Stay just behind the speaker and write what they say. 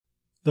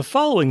The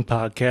following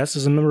podcast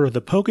is a member of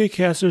the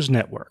Pokecasters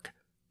Network.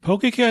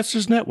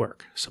 Pokecasters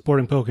Network,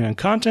 supporting Pokemon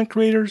content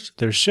creators,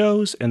 their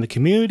shows, and the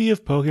community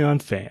of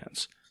Pokemon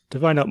fans. To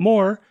find out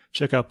more,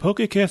 check out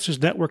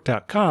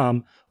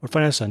PokecastersNetwork.com or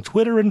find us on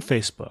Twitter and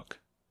Facebook.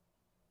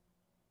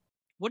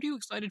 What are you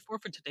excited for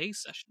today's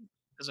session?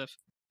 As if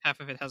half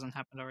of it hasn't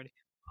happened already.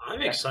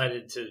 I'm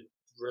excited to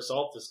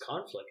resolve this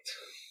conflict.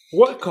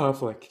 What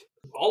conflict?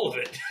 All of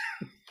it.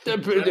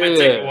 That might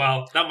take a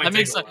while.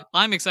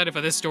 I'm excited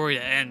for this story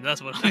to end.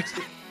 That's what I'm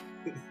excited.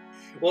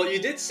 Well, you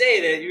did say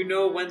that you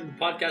know when the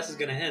podcast is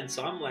going to end,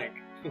 so I'm like,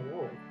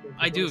 whoa.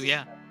 I do,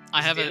 yeah.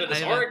 Is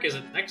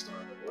it next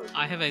arc?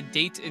 I have a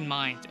date in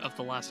mind of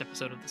the last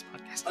episode of this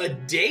podcast. A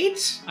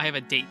date? I have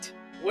a date.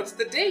 What's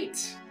the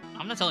date?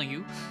 I'm not telling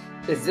you.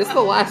 Is this the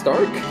last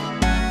arc?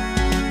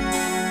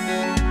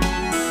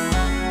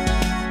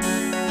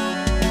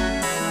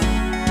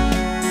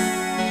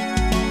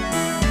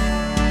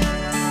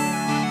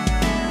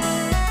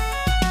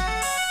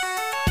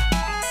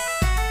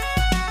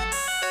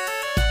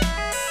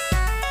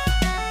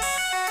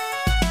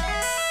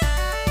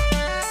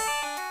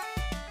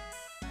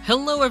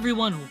 Hello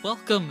everyone,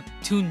 welcome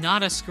to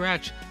Not a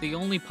Scratch, the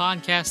only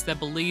podcast that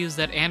believes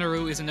that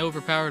Anaru is an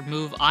overpowered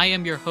move. I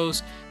am your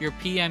host, your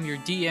PM, your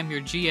DM,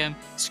 your GM,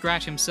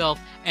 Scratch himself,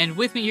 and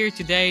with me here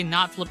today,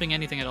 not flipping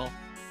anything at all.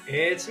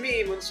 It's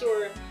me,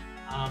 Mansoor,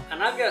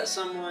 and I've got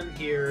someone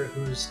here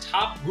whose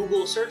top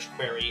Google search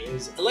query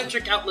is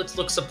electric outlets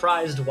look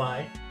surprised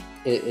why.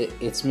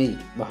 It's me,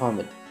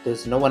 Muhammad.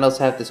 Does no one else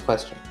have this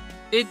question?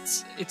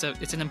 It's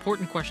an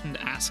important question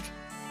to ask.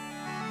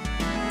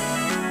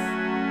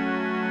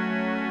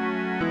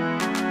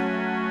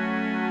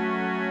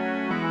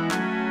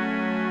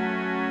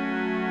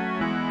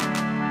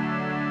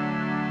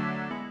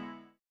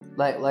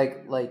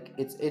 Like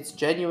it's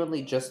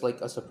genuinely just like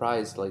a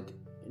surprise, like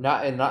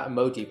not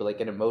emoji, but like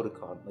an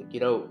emoticon,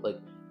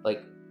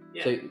 like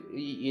Yeah. So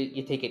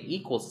you take an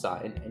equal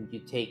sign and you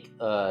take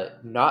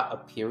not a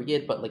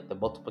period but like the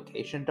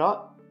multiplication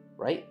dot,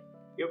 right?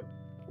 Yep.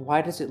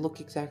 Why does it look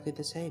exactly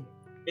the same?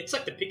 It's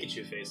like the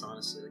Pikachu face,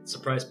 honestly. Like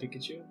surprise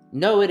Pikachu.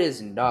 No, it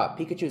is not.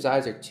 Pikachu's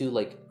eyes are too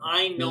like.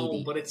 I know,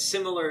 beady. but it's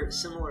similar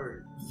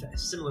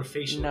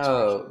facial.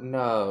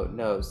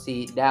 No.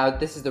 See, now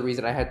this is the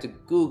reason I had to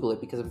Google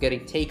it, because I'm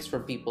getting takes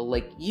from people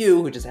like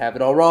you who just have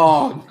it all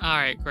wrong.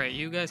 Alright, great.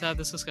 You guys have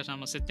this discussion. I'm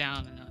gonna sit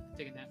down and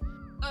take a nap.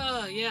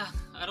 Yeah.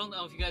 I don't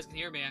know if you guys can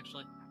hear me,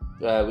 actually.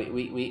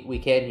 We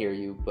can hear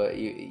you, but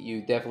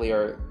you definitely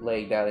are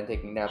laying down and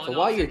taking naps. So No,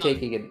 while you're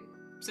taking it,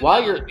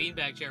 while you're in the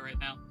beanbag chair right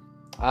now.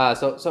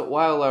 So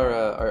while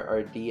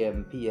our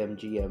DM, PM,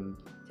 GM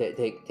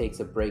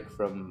takes a break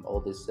from all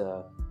this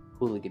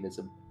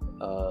hooliganism,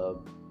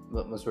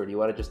 Mansoor, do you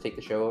want to just take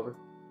the show over?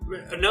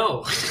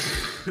 No.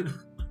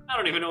 I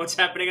don't even know what's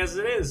happening as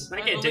it is.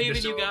 I can't take believe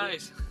this in you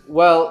guys.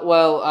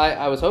 Well,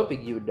 I was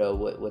hoping you would know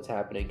what's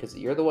happening, because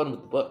you're the one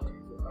with the book.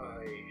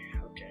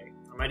 Okay.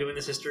 Am I doing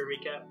this history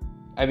recap?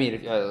 I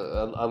mean,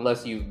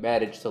 unless you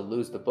manage to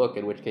lose the book,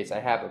 in which case I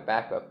have a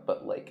backup.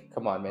 But like,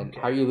 come on, man, Okay.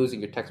 How are you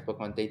losing your textbook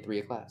on day 3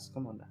 of class?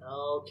 Come on now.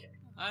 Okay.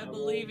 I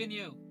believe in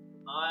you.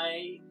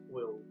 I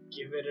will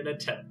give it an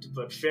attempt,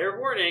 but fair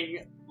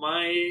warning,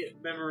 my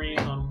memory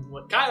on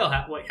what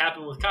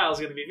happened with Kyle is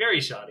going to be very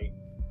shoddy.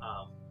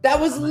 That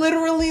was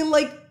literally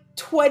like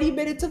 20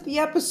 minutes of the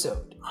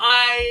episode.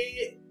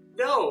 I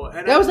know.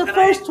 And That was the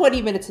first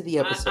 20 minutes of the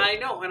episode. I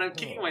know, and I'm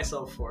kicking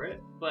myself for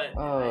it, but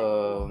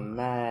Oh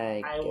my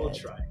I god. will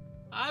try.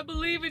 I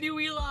believe in you,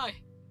 Eli.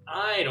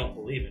 I don't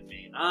believe in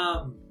me.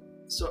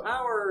 So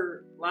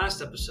our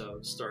last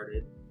episode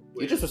started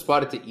with... You just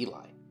responded to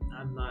Eli.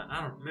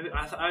 Maybe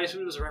I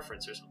assumed it was a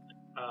reference or something.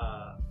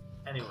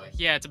 Anyway.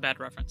 Yeah, it's a bad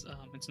reference.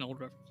 It's an old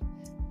reference.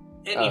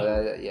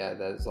 Anyway, Yeah,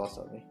 that is lost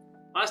on me.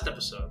 last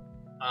episode,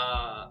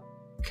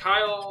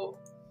 Kyle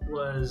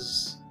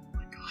was... Oh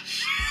my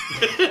gosh.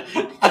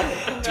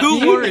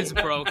 2 words,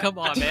 bro. Come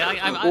on, man.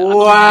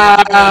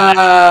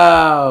 Wow!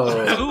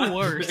 2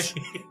 words.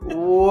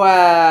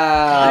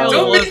 Wow!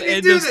 Don't Let's make me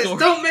end do this this! story.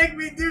 Don't make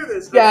me do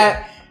this!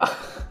 Yeah.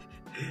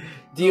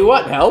 Do you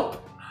want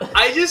help?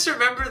 I just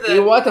remember that... Do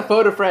you want to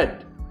phone a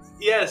friend?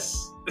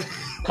 Yes.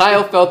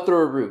 Kyle fell through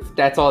a roof.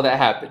 That's all that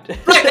happened.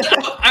 Right,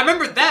 I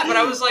remember that, but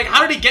I was like,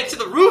 how did he get to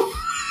the roof?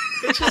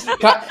 That's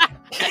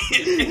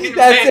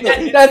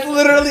it. That's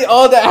literally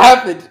all that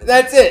happened.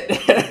 That's it.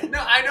 No,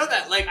 I know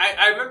that. Like,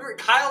 I remember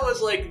Kyle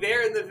was, like,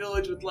 there in the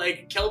village with,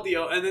 like,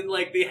 Keldeo, and then,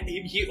 like,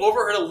 he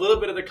overheard a little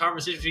bit of the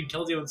conversation between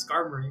Keldeo and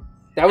Skarmory.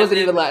 That wasn't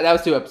even that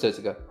was 2 episodes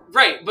ago.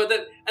 Right, but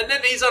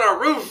then he's on a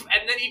roof,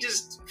 and then he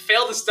just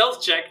failed a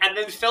stealth check, and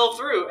then fell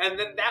through, and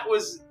then that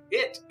was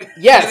it.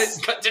 Yes. And then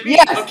cut to me?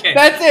 Yes. Okay.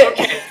 That's it.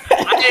 Okay.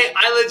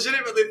 I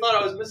legitimately thought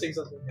I was missing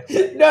something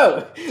here.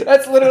 No,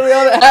 that's literally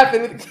all that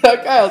happened with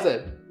Kyle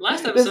said.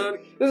 Last episode...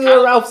 This is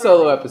a Ralph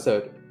solo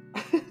episode.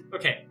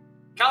 Okay,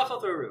 Kyle fell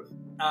through a roof.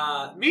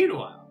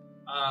 Meanwhile,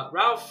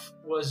 Ralph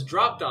was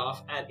dropped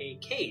off at a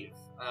cave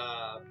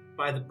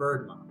by the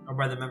bird mom, or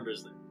by the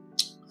members there.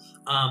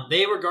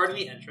 They were guarding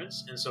the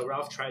entrance, and so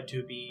Ralph tried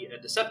to be a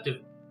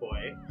deceptive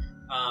boy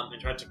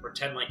and tried to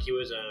pretend like he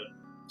was a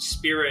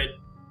spirit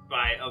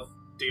of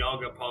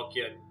Dialga,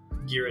 Palkia,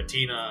 and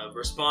Giratina,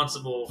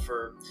 responsible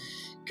for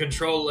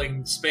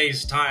controlling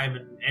space, time,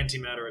 and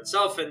antimatter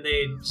itself, and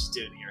they just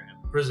didn't hear him,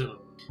 presumably.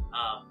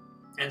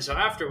 And so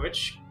after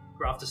which,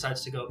 Ralph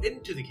decides to go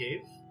into the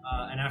cave,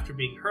 and after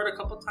being hurt a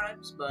couple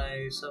times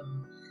by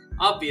some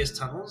obvious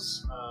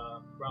tunnels,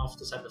 Ralph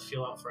decided to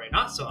feel out for a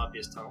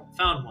not-so-obvious tunnel,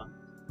 found one,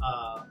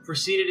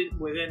 proceeded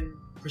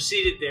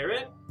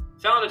therein,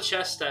 found a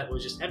chest that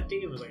was just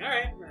empty, and was like,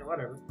 alright,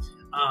 whatever,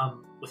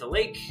 with a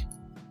lake,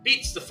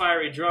 beats the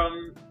fiery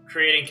drum,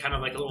 creating kind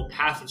of like a little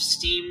path of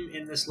steam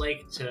in this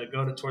lake to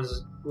go towards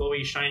this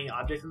glowy, shiny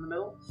object in the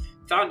middle.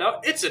 Found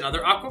out it's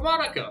another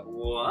Aquamonica.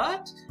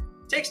 What?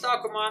 Takes the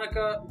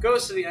Aquamonica,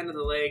 goes to the end of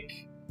the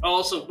lake,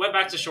 also went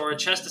back to shore,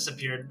 chest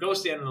disappeared,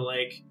 goes to the end of the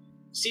lake,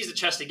 sees the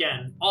chest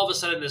again. All of a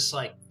sudden, this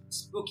like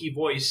spooky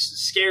voice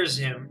scares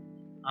him,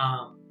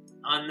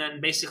 and then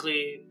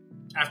basically,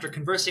 after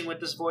conversing with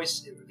this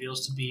voice, it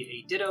reveals to be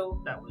a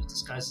Ditto that was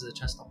disguised as a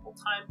chest the whole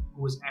time,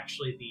 who was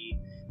actually the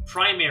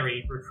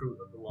primary recruit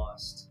of the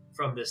Lost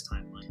from this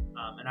timeline.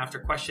 And after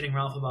questioning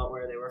Ralph about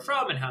where they were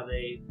from and how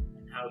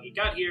he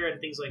got here and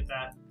things like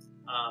that,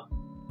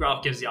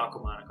 Ralph gives the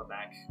Aquamonica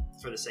back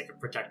for the sake of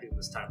protecting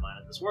this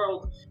timeline of this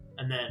world.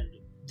 And then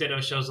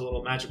Ditto shows a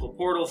little magical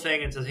portal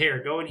thing and says,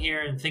 here, go in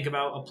here and think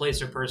about a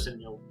place or person,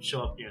 and you'll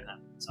show up near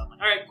them. So I'm like,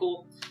 alright,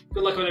 cool.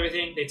 Good luck with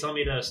everything. They tell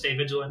me to stay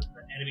vigilant.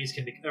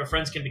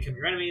 Friends can become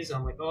your enemies. And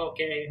I'm like, oh,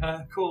 okay,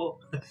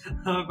 cool.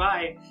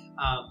 Bye.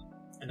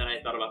 And then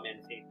I thought about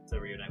Manaphy to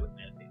reunite with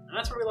Manaphy. And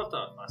that's where we left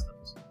off last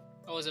episode.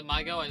 Oh, was it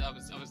my go?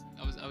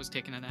 I was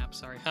taking a nap.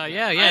 Sorry.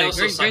 Yeah.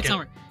 Great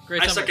summer.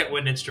 I suck at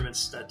wind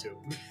instruments too.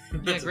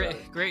 Yeah,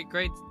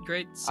 great.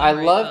 I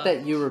love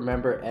that you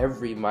remember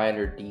every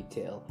minor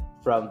detail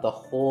from the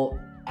whole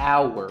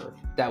hour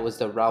that was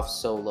the Ralph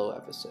Solo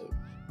episode,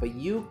 but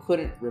you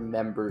couldn't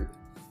remember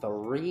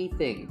 3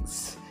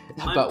 things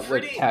about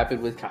what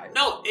happened with Kyle.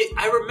 No,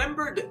 I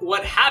remembered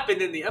what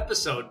happened in the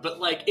episode, but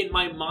like in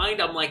my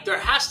mind, I'm like, there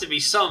has to be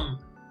some.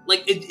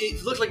 Like,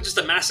 it looked like just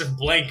a massive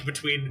blank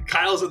between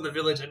Kyle's in the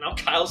village and now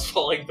Kyle's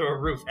falling through a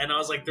roof. And I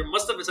was like, there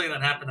must have been something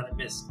that happened that I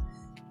missed.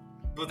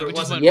 But there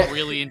wasn't. Went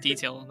really in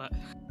detail on that.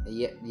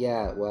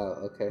 Yeah, well,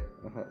 okay.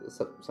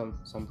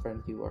 Some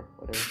friend you are,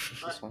 whatever.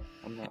 That's fine.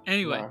 I'm not.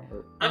 Anyway.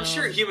 I'm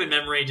sure human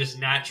memory just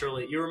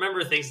naturally, you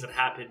remember things that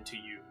happened to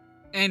you.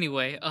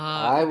 Anyway,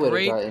 I would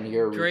have gotten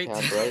your recap,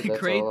 right?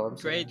 That's all I'm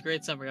saying.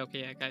 Great summary.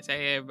 Okay, yeah, guys.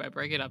 Hey,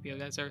 break it up. You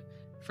guys are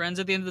friends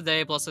at the end of the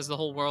day, plus there's the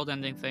whole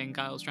world-ending thing.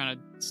 Kyle's trying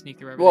to sneak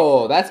through everything.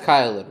 Whoa, that's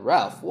Kyle and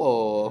Ralph.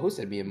 Whoa, who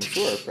said me and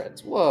Mature are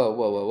friends?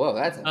 Whoa.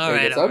 That's a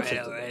big assumption.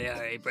 All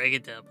right. Break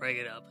it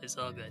up. It's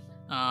all good.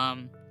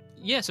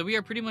 Yeah, so we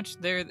are pretty much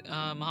there.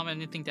 Muhammad,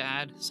 anything to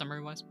add,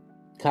 summary-wise?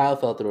 Kyle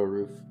fell through a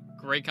roof.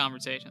 Great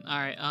conversation. All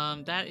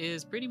right, that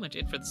is pretty much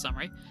it for the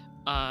summary.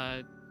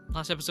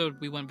 Last episode,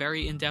 we went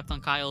very in-depth on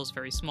Kyle's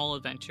very small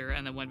adventure,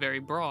 and then went very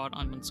broad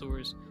on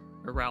Mansoor's,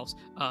 or Ralph's,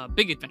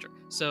 big adventure.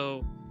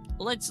 So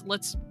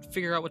let's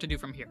figure out what to do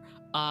from here.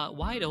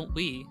 Why don't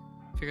we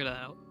figure that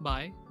out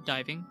by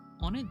diving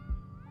on in?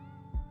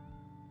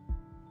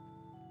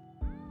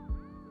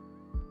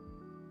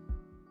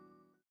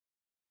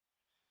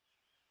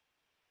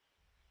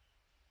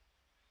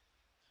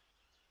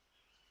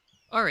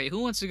 Alright,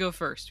 who wants to go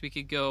first? We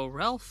could go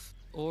Ralph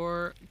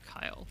or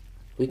Kyle.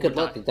 We could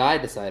let the die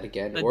decide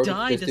again, or we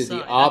could just do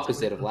the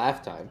opposite of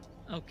laugh time.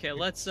 Okay,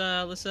 let's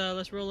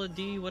roll a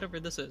D, whatever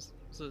this is.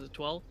 So is it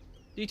 12?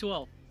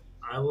 D12.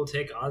 I will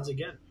take odds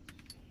again.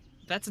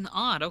 That's an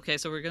odd. Okay,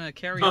 so we're gonna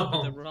carry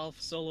over the Ralph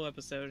solo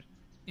episode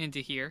into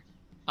here.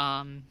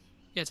 Yeah,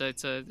 it's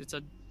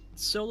a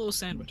solo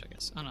sandwich, I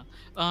guess. I don't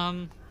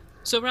know.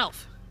 So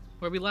Ralph,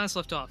 where we last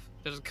left off,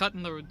 there's a cut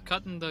in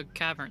the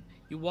cavern.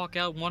 You walk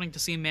out wanting to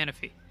see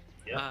Manaphy.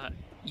 Yep.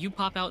 You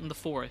pop out in the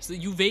forest.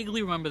 You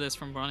vaguely remember this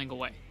from running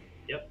away.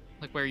 Yep.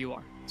 Like where you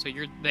are. So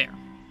you're there.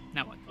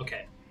 Now what?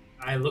 Okay.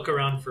 I look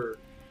around for.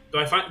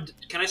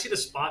 Can I see the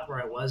spot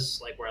where I was,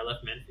 like where I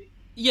left Manaphy?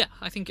 Yeah,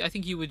 I think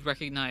you would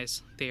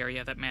recognize the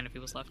area that Manaphy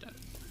was left at.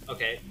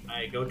 Okay,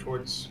 I go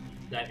towards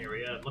that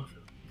area and look for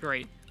them.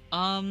 Great.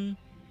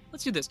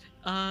 Let's do this.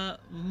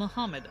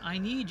 Muhammad, I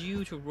need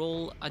you to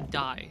roll a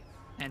die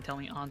and tell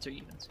me odds or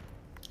evens.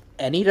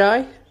 Any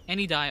die?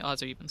 Any die,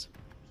 odds or evens.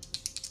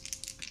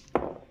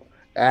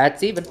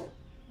 That's even.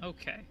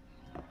 Okay.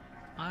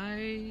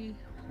 I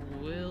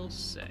will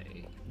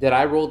say... Did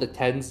I roll the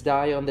tens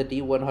die on the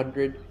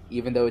D100,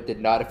 even though it did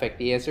not affect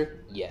the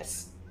answer?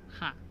 Yes.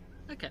 Huh.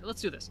 Okay,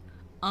 let's do this.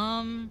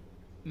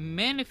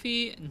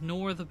 Manaphy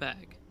nor the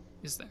bag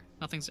is there.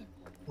 Nothing's there.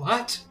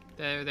 What?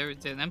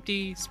 There's an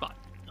empty spot.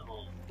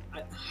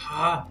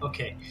 Oh.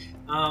 Okay.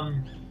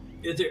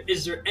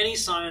 Is there any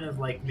sign of,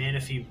 like,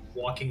 Manaphy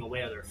walking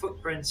away? Are there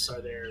footprints?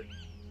 Are there...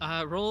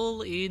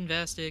 Roll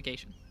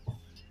investigation.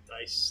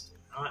 Dice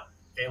not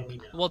fail me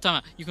now. Well, time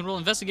out. You can roll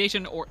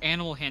investigation or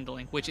animal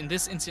handling, which in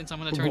this instance I'm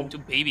going to turn into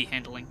baby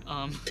handling.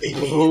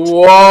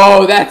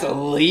 Whoa, that's a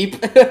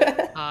leap.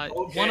 Okay.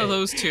 One of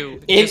those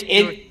two. In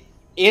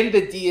in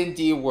the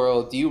D&D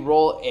world, do you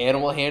roll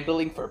animal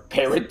handling for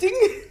parenting?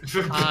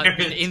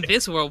 In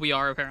this world, we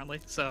are apparently.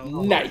 So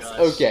Nice. gosh.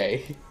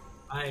 Okay.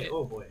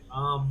 Oh boy.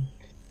 All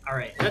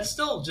right. That's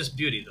still just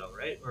beauty, though,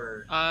 right?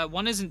 Or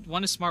one is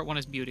smart, one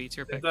is beauty. It's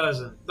your it pick.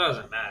 doesn't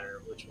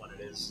matter which one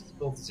it is. It's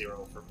both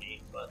 0 for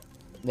me, but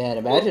Man,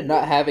 imagine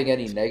not having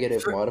any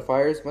negative for-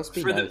 modifiers. Must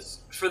be for nice.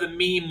 for the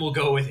meme, we'll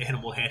go with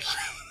animal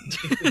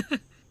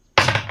handling.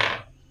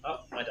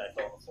 Oh, my die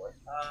fell on the floor.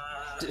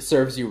 It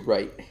serves you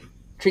right.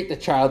 Treat the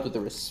child with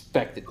the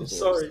respect it I'm deserves.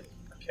 sorry.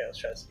 Okay, let's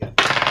try this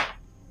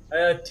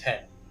again.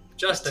 10.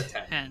 Just a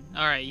 10. 10.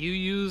 All right, you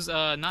use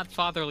not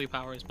fatherly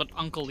powers, but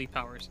unclely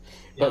powers.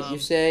 But you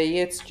say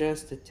it's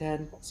just a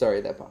 10. Sorry,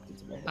 that popped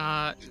into my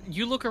head.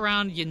 You look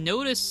around. You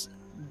notice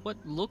what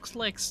looks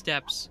like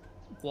steps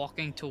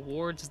walking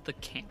towards the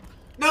camp.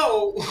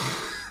 No!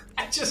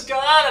 I just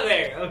got out of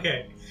there!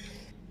 Okay.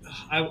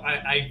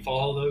 I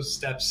follow those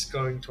steps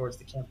going towards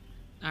the camp.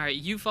 All right,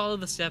 you follow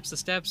the steps. The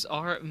steps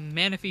are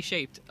Manaphy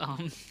shaped.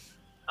 I'm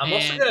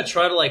also going to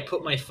try to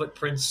put my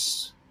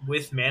footprints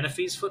with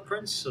Manaphy's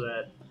footprints so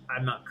that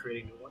I'm not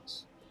creating new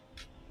ones.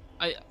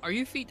 Are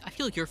your feet? I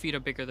feel like your feet are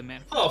bigger than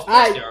Manaphy. Oh, of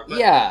course they are. But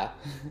Yeah.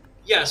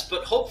 Yes,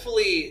 but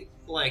hopefully,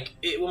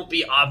 it won't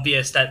be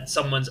obvious that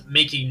someone's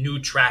making new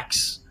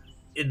tracks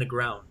in the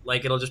ground.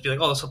 It'll just be like,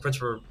 oh, those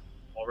footprints were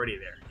already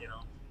there, you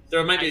know?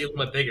 There might be a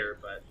little bit bigger,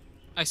 but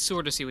I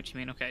sort of see what you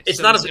mean. Okay, it's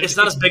so not as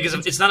big as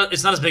it's not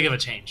as big of a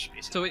change.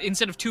 Basically. So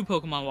instead of 2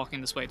 Pokemon walking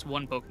this way, it's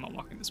 1 Pokemon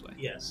walking this way.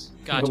 Yes.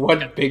 Gotcha.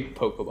 One okay. big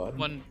Pokemon.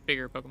 One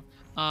bigger Pokemon.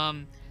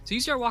 So you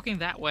start walking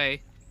that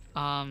way,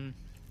 and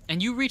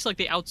you reach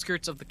the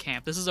outskirts of the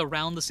camp. This is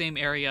around the same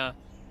area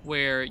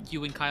where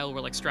you and Kyle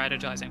were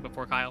strategizing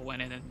before Kyle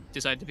went in and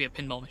decided to be a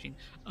pinball machine.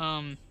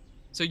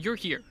 So you're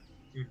here.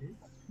 Mm-hmm.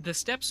 The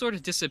steps sort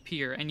of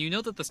disappear, and you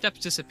know that the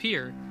steps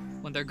disappear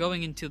when they're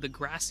going into the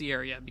grassy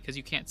area because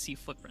you can't see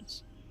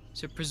footprints.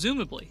 So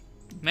presumably,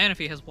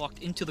 Manaphy has walked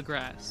into the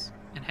grass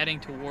and heading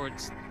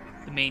towards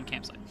the main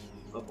campsite.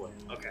 Oh boy.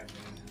 Okay.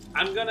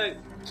 I'm gonna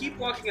keep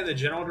walking in the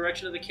general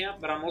direction of the camp,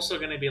 but I'm also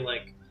gonna be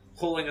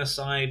pulling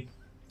aside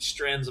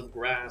strands of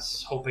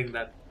grass, hoping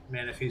that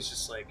Manaphy's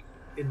just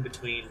in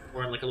between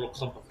or in a little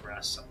clump of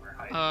grass somewhere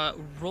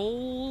hiding.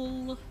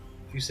 Roll.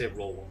 If you say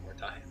roll one more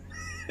time.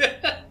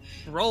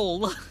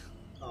 Roll.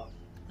 Oh.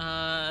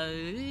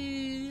 What'd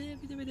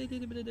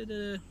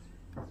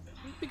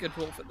be a good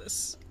roll for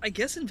this? I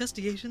guess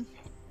investigation.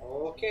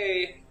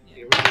 Okay.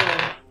 Here we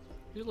go.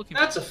 You're looking.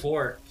 That's a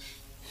 4.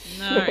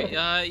 All right.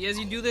 As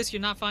you do this,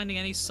 you're not finding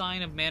any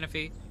sign of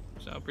Manaphy,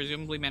 so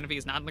presumably Manaphy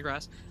is not in the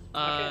grass.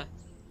 Okay.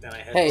 Then I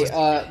head Hey,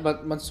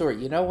 towards- Mansoor,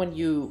 you know when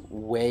you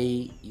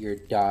weigh your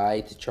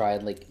die to try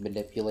and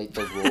manipulate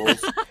the rules?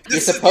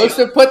 You're supposed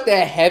to put the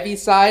heavy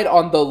side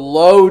on the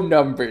low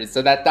numbers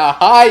so that the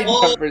high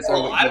numbers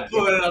are what I you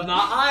put it on the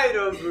high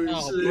numbers.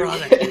 Oh,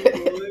 brother.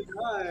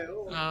 High,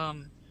 oh.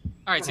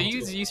 All right, so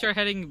you start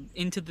heading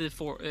into the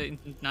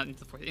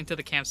into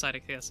the campsite, I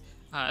guess.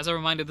 As a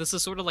reminder, this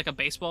is sort of like a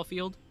baseball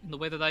field in the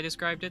way that I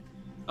described it.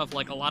 Of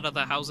a lot of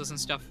the houses and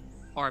stuff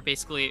are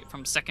basically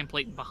from second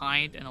plate and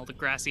behind, and all the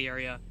grassy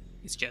area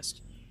is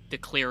just the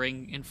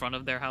clearing in front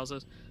of their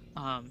houses.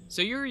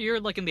 So you're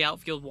in the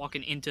outfield,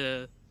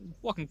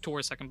 walking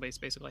towards second base,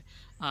 basically.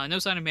 No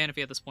sign of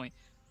Manaphy at this point.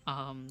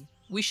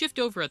 We shift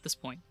over at this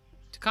point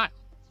to Kyle,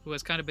 who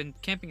has kind of been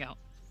camping out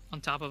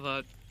on top of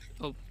a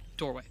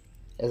doorway.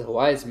 As a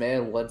wise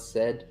man once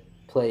said,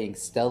 playing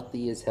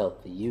stealthy is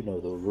healthy. You know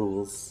the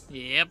rules.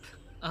 Yep.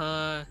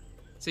 So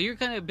you're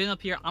kind of been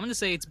up here. I'm going to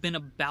say it's been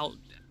about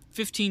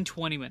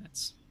 15-20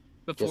 minutes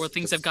before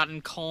things have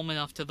gotten calm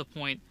enough to the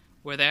point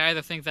where they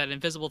either think that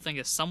invisible thing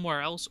is somewhere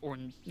else or,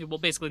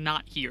 basically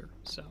not here.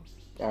 So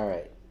All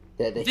right.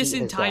 this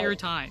entire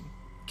time,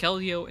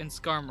 Keldeo and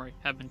Skarmory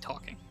have been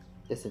talking.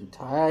 This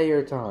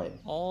entire time.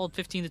 All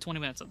 15 to 20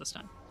 minutes of this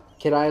time.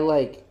 Can I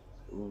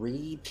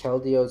read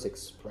Keldeo's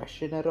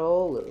expression at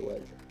all, or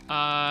what?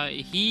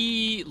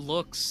 He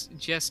looks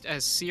just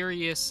as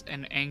serious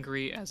and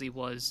angry as he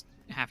was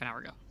half an hour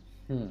ago.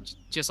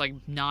 Just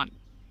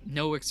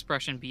no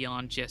expression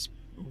beyond just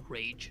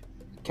rage.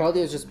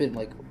 Keldeo's just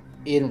been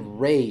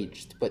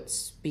enraged, but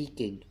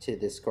speaking to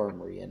this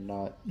Skarmory and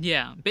not.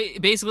 Yeah,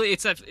 basically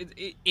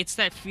it's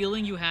that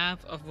feeling you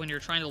have of when you're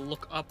trying to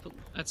look up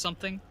at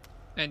something,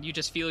 and you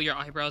just feel your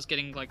eyebrows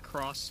getting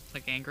crossed,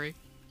 angry.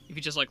 If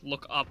you just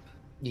look up.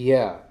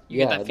 Yeah, You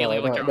get that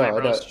feeling your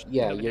eyebrows.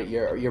 Yeah,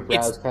 your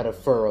brows kind of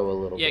furrow a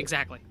little bit. Yeah,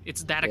 exactly.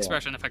 It's that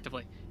expression,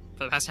 effectively.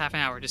 For the past half an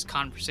hour, just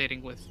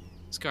conversating with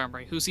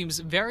Skarmory, who seems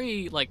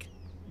very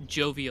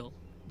jovial,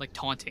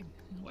 taunting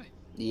in a way.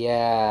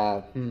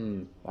 Yeah.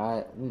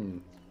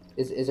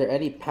 Is there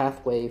any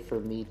pathway for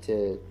me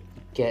to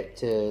get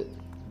to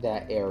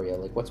that area?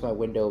 What's my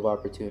window of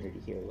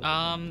opportunity here?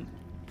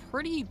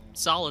 Pretty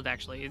solid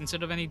actually.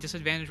 Instead of any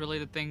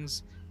disadvantage-related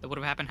things that would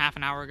have happened half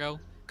an hour ago,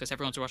 because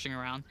everyone's rushing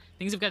around,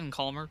 things have gotten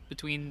calmer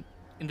in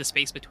the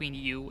space between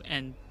you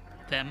and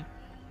them.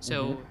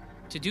 So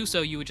to do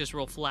so, you would just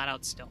roll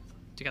flat-out stealth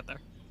to get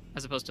there,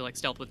 as opposed to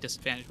stealth with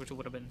disadvantage, which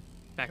would have been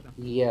back then.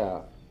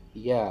 Yeah.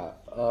 Yeah.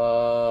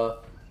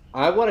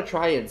 I want to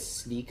try and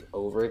sneak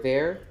over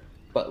there,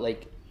 but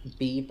like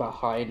be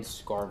behind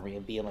Skarmory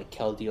and be in like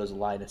Keldio's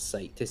line of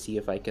sight to see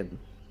if I can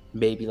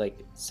maybe like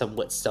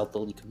somewhat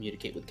stealthily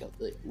communicate with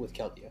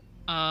Keldeo.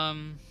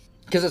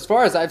 Because as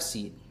far as I've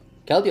seen,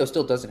 Keldeo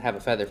still doesn't have a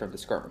feather from the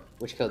Skarmory,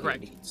 which Keldeo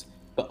Correct. needs.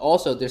 But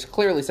also, there's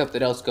clearly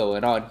something else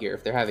going on here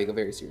if they're having a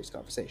very serious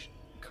conversation.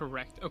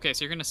 Correct. Okay,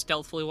 so you're gonna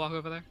stealthily walk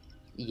over there?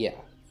 Yeah.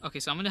 Okay,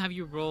 so I'm gonna have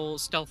you roll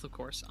stealth, of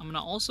course. I'm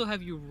gonna also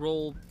have you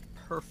roll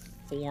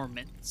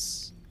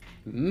performance.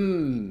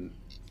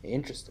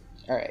 Interesting.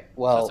 All right.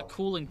 Well, That's a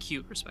cool and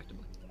cute,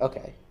 respectively.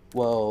 okay.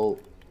 Well,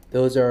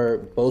 those are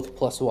both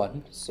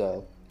 +1.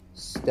 So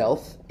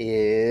stealth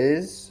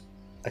is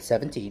a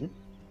 17,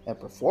 and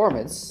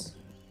performance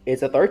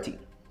is a 13.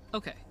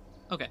 Okay.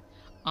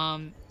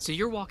 So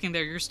you're walking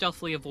there. You're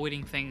stealthily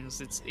avoiding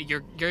things.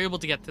 You're able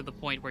to get to the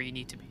point where you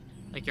need to be.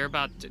 Like you're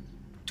about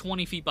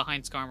 20 feet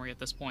behind Skarmory at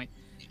this point.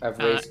 I've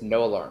raised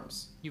no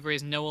alarms. You've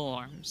raised no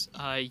alarms.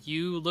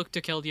 You look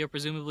to Keldeo,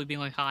 presumably being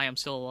like, "Hi, I'm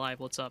still alive.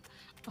 What's up?"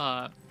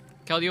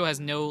 Keldeo has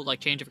no like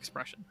change of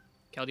expression.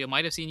 Keldeo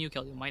might have seen you.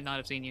 Keldeo might not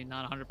have seen you.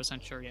 Not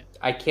 100% sure yet.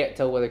 I can't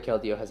tell whether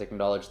Keldeo has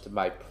acknowledged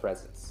my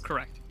presence.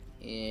 Correct.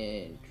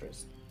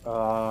 Interesting. You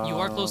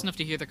are close enough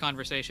to hear the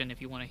conversation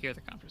if you want to hear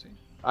the conversation.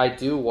 I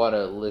do want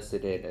to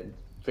listen in and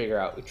figure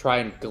out, try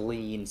and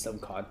glean some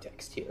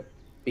context here,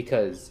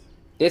 because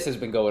this has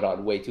been going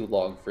on way too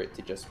long for it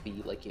to just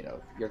be like, you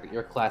know,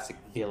 your classic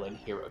villain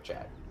hero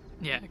chat.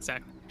 Yeah,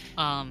 exactly.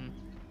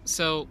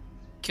 So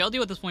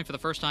Keldeo at this point, for the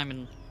first time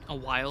in a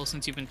while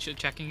since you've been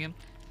checking him,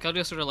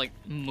 Keldeo sort of like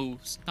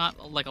moves,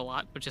 not like a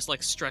lot, but just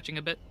like stretching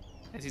a bit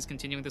as he's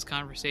continuing this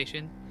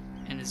conversation,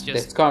 and it's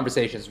just This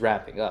conversation's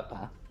wrapping up,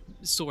 huh?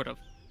 sort of.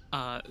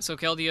 So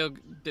Keldeo,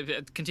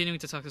 continuing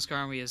to talk to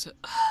Skarmory, is,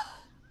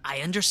 I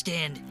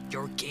understand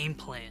your game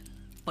plan,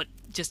 but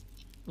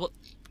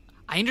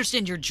I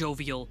understand you're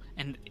jovial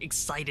and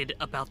excited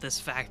about this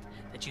fact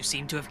that you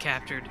seem to have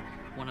captured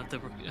one of the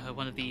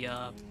how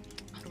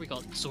do we call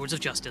it, Swords of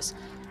Justice.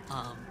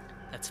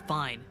 That's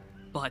fine,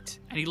 but,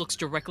 and he looks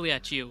directly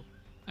at you,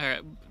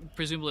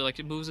 presumably like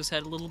it moves his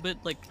head a little bit,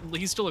 like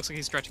he still looks like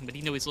he's stretching, but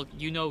he's looking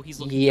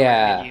directly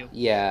at you.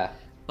 Yeah.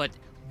 But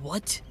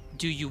what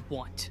do you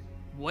want?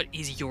 What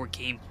is your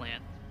game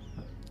plan?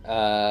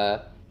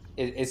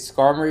 Is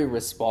Skarmory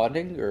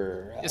responding,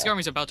 or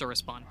Skarmory's about to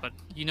respond, but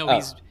he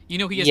has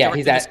he's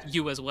directed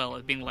you as well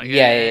as being like,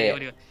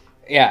 yeah.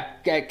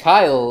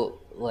 Kyle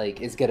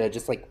like is gonna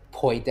just like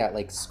point at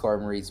like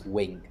Skarmory's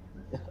wing.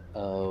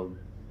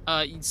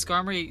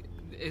 Skarmory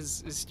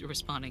is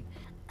responding.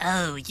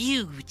 Oh,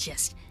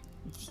 it's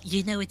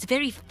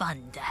very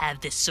fun to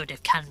have this sort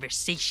of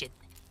conversation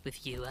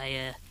with you.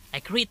 I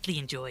greatly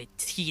enjoy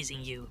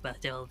teasing you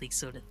about all these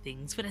sort of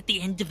things, but at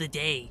the end of the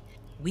day,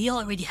 we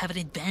already have an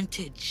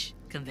advantage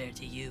compared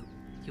to you.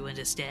 You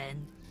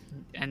understand?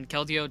 And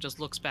Keldeo just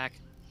looks back.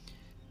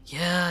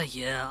 Yeah,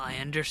 I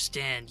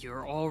understand.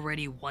 You're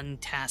already one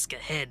task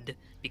ahead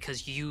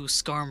because you,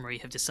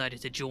 Skarmory, have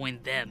decided to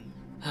join them.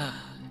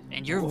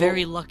 And you're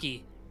very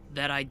lucky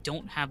that I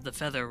don't have the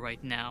feather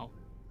right now.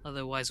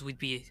 Otherwise, we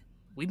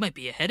might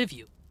be ahead of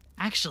you.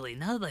 Actually,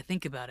 now that I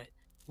think about it,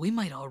 we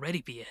might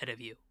already be ahead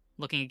of you.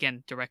 Looking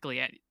again directly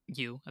at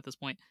you at this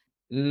point.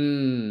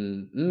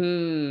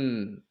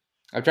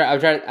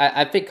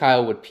 I think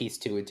Kyle would piece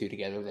 2 and 2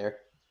 together there.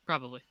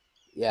 Probably.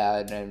 Yeah,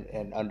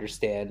 and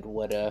understand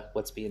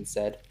what's being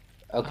said.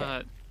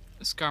 Okay.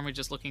 Skarmory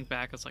just looking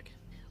back is like,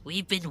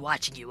 we've been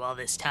watching you all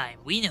this time.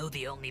 We know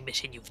the only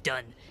mission you've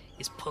done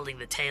is pulling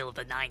the tail of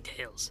the Nine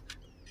Tails.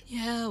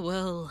 Yeah,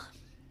 well,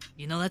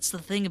 that's the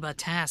thing about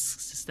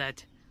tasks, is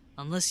that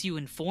unless you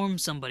inform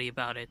somebody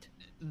about it,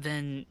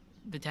 then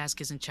the task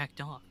isn't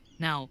checked off.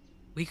 Now,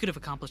 we could have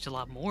accomplished a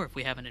lot more if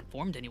we haven't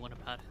informed anyone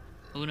about it.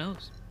 Who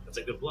knows? That's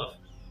a good bluff.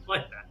 I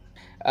like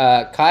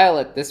that. Kyle,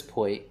 at this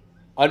point,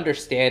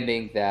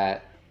 understanding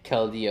that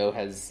Keldeo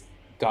has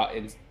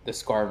gotten the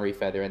Skarmory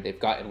feather and they've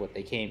gotten what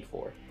they came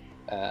for,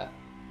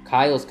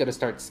 Kyle's going to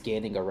start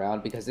scanning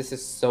around because this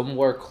is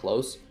somewhere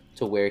close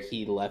to where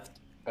he left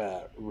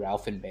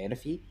Ralph and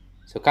Manaphy.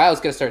 So Kyle's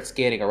going to start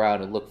scanning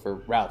around and look for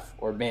Ralph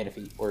or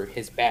Manaphy or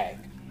his bag.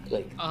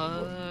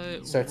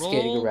 Start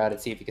scanning around and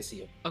see if you can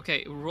see him.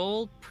 Okay,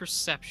 roll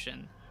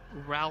perception.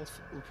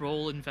 Ralph,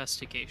 roll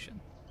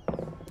investigation.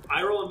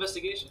 I roll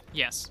investigation?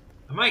 Yes.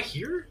 Am I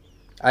here?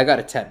 I got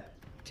a 10.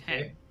 10.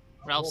 Okay.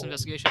 Ralph's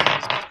investigation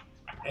is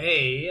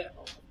a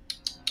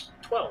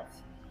 12.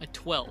 A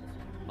 12.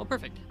 Oh,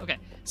 perfect. Okay,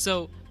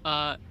 so,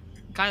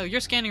 Kyle,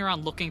 you're scanning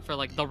around looking for,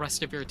 like, the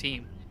rest of your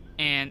team.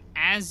 And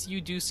as you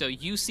do so,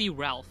 you see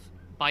Ralph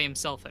by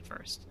himself at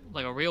first.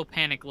 Like, a real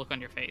panic look on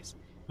your face.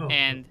 Oh.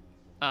 And,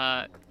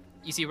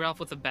 you see Ralph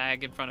with a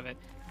bag in front of it.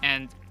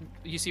 And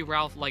you see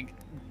Ralph, like,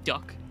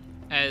 duck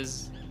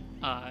as,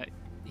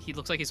 he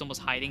looks like he's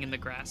almost hiding in the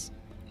grass.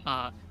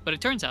 But it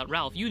turns out,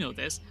 Ralph, you know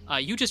this,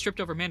 you just tripped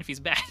over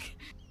Manaphy's bag.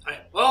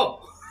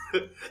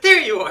 There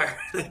you are!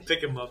 I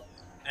pick him up.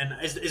 And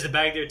is the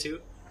bag there too?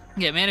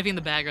 Yeah, Manaphy and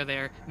the bag are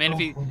there.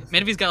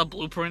 Manaphy's got a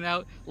blueprint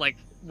out, like,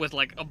 with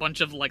like a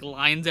bunch of like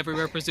lines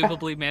everywhere,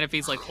 presumably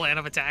Manaphy's like plan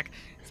of attack.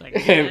 It's like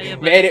yeah,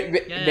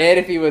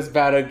 Manaphy was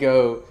about to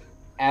go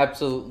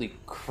absolutely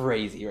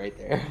crazy right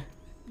there.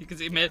 You can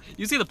see, man.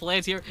 You see the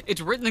plans here. It's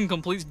written in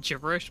complete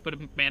gibberish, but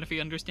Manaphy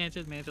understands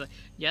it. Manaphy's like,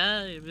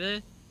 yeah.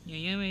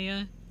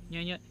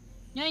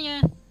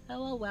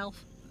 Hello,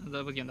 Ralph.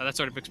 Again, that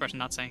sort of expression,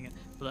 not saying it,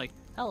 but like,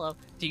 hello.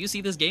 Do you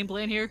see this game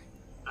plan here?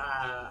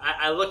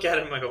 I look at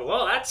him and I go,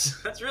 well,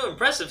 that's real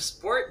impressive,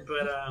 sport,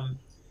 but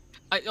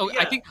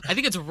I think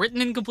it's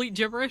written in complete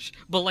gibberish,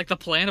 but like the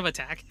plan of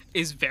attack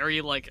is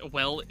very like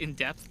well in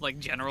depth, like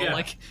general,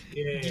 like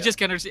you just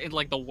can understand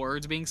like the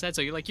words being said.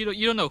 So you're like you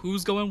don't know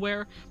who's going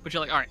where, but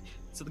you're like, all right.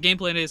 So the game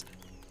plan is,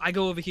 I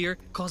go over here,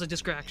 cause a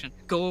distraction.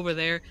 Go over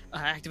there,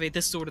 activate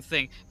this sort of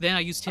thing. Then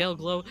I use Tail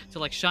Glow to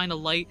like shine a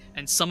light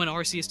and summon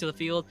Arceus to the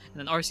field, and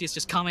then Arceus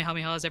just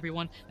Kamehamehas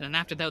everyone, and then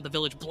after that the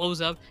village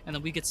blows up, and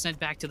then we get sent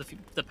back to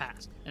the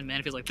past. And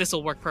Manaphy's like, this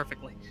will work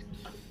perfectly.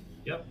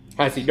 Yep.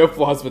 I see no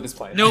flaws with this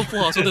plan. No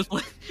flaws with this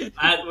plan.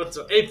 What's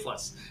A+.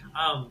 So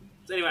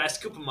anyway, I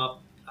scoop him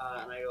up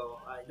and I go,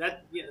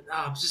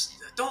 just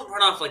don't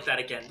run off like that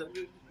again.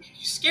 You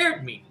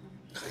scared me.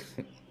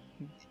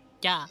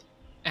 Yeah.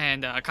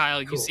 And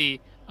Kyle, Cool. you see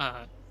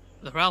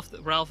the Ralph.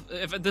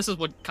 If this is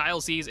what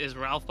Kyle sees, is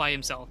Ralph by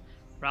himself.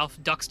 Ralph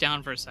ducks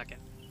down for a second,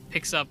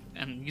 picks up,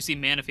 and you see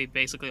Manaphy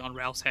basically on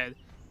Ralph's head.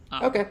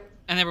 Okay.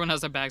 And everyone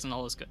has their bags and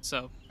all is good.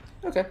 So.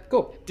 Okay,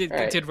 cool.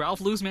 Did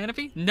Ralph lose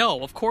Manaphy?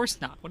 No, of course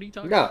not. What are you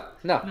talking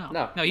about?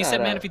 No. No, he set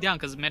Manaphy down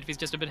because Manaphy's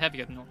just a bit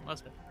heavier than normal.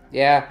 That's it.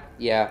 Yeah.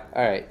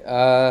 All right.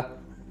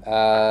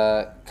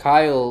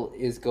 Kyle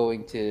is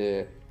going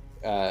to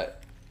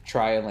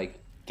try and like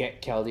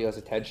get Keldeo's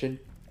attention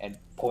and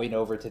point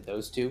over to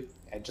those two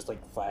and just like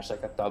flash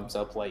like a thumbs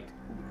up, like,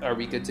 are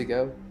we good to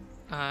go?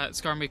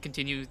 Skarmory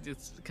continues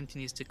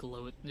to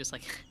gloat, just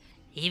like,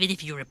 Even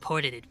if you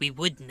reported it, we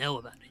would know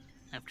about it.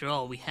 After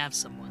all, we have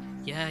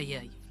someone. Yeah,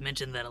 you've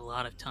mentioned that a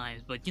lot of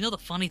times, but you know the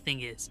funny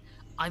thing is,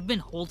 I've been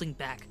holding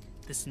back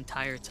this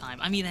entire time.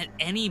 I mean, at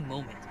any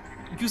moment,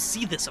 you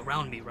see this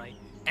around me, right?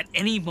 At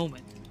any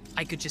moment,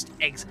 I could just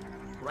exit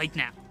right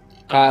now.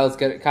 Kyle's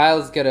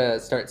gonna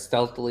start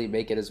stealthily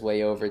making his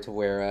way over to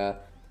where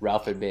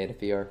Ralph and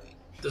Manaphy are.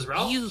 Does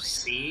Ralph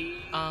see?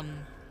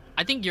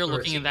 I think you're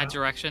looking in that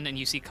direction, and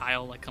you see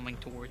Kyle like coming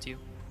towards you.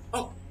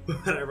 Oh,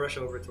 and I rush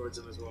over towards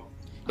him as well.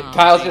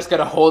 Kyle's just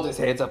gonna hold his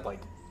hands up like,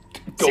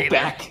 go Say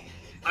back.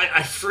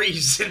 I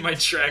freeze in my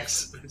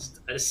tracks.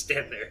 I just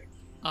stand there.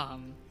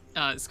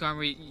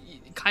 Skarmory,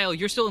 Kyle,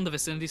 you're still in the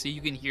vicinity, so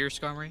you can hear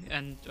Skarmory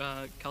and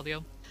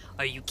Keldeo.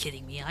 Are you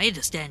kidding me? I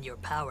understand you're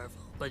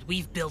powerful, but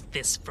we've built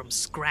this from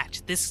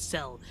scratch. This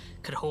cell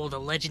could hold a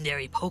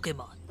legendary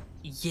Pokemon.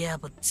 Yeah,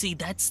 but see,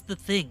 that's the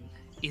thing,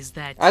 is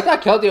that... I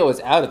thought Keldeo was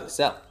out of the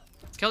cell.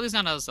 Keldeo's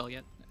not out of the cell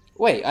yet.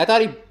 Wait, I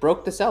thought he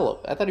broke the cell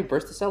open. I thought he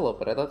burst the cell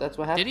open. I thought that's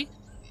what happened. Did he?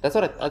 That's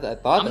what I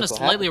thought. I'm gonna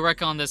slightly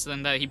retcon this,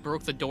 and that he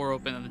broke the door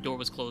open and the door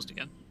was closed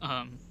again.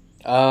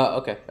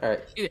 Okay,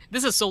 alright.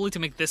 This is solely to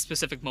make this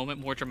specific moment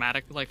more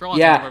dramatic. Like, for all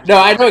Yeah, no,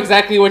 I know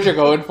exactly what you're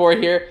going for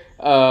here.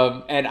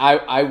 And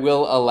I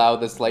will allow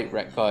the slight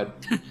retcon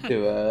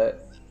to,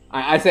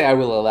 I say I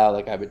will allow,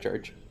 like I'm in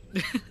charge.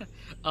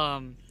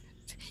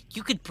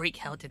 You could break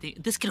how to do...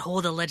 This could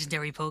hold a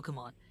legendary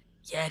Pokemon.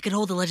 Yeah, it could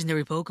hold a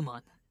legendary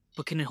Pokemon.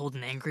 But can it hold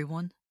an angry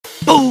one?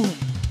 Boom!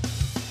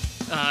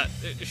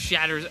 It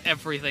shatters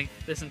everything.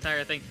 This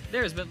entire thing.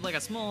 There's been like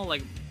a small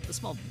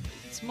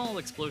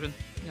explosion.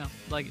 You know,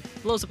 like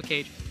blows up a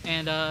cage,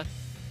 and a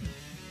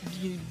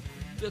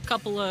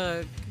couple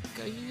how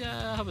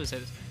would I say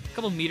this? A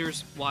couple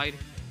meters wide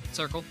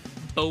circle.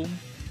 Boom.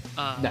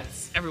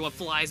 Nice. Everyone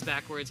flies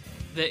backwards.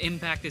 The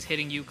impact is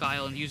hitting you,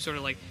 Kyle, and you sort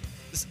of like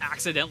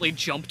accidentally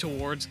jump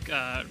towards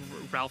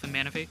Ralph and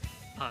Manaphy,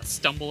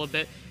 stumble a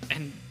bit,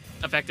 and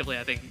effectively,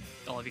 I think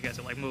all of you guys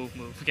are like, move,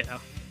 get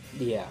out.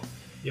 Yeah.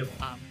 Yep.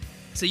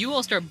 So you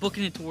all start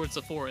booking it towards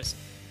the forest.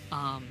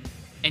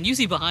 And you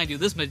see behind you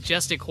this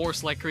majestic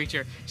horse-like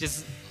creature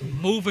just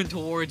moving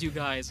towards you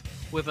guys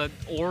with an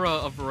aura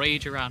of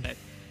rage around it.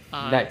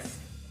 Nice.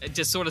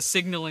 Just sort of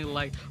signaling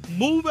like,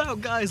 move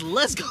out, guys,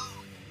 let's go.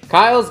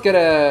 Kyle's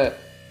gonna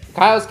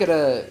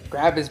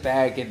grab his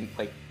bag and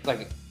like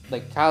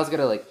Kyle's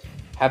gonna like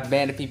have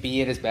Manaphy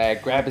be in his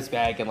bag, grab his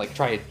bag, and like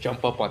try and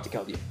jump up onto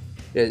Keldeo.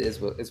 Is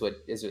what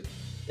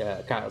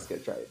Kyle's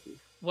gonna try to do.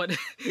 What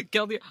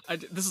Keldeo?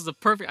 This is a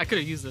perfect. I could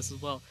have used this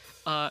as well.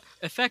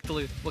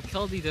 Effectively, what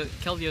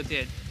Keldeo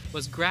did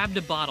was grab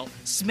the bottle,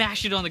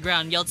 smashed it on the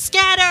ground, and yelled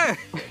 "Scatter!"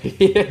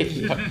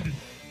 Yep.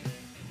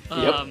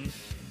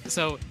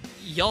 So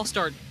y'all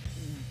start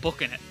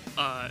booking it,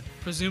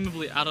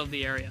 presumably out of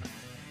the area.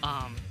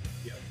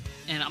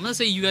 And I'm gonna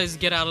say you guys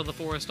get out of the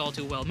forest all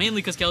too well,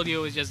 mainly because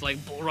Keldeo is just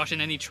like bull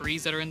rushing any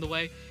trees that are in the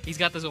way. He's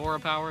got this aura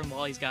power, and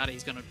while he's got it,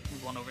 he's gonna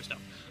run over stuff.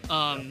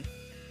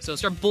 So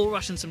start bull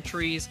rushing some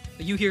trees.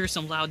 You hear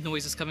some loud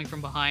noises coming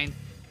from behind,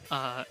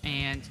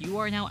 and you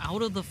are now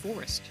out of the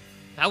forest.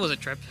 That was a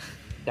trip.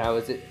 That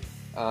was it.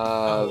 It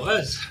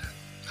was.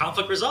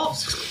 Conflict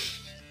resolved.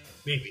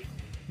 Maybe.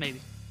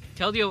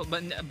 Keldeo,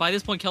 but by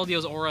this point,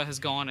 Keldio's aura has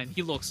gone, and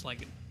he looks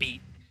like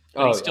beat.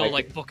 But Oh, he's still I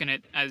like booking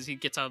it as he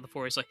gets out of the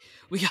forest. Like,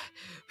 we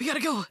gotta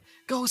go,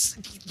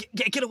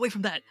 get away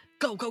from that.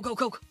 Go.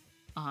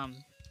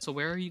 So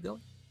where are you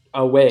going?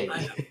 Away.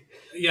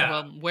 Yeah.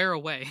 Well, where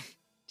away?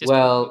 Just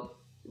Well,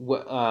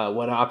 what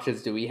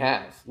options do we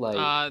have?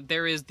 Like,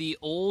 there is the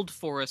old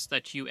forest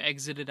that you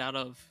exited out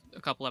of a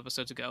couple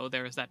episodes ago.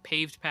 There is that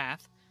paved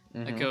path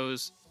that mhm.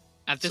 goes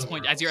at this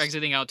point Somewhere as you're else.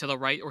 exiting out to the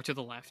right or to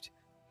the left.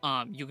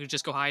 You could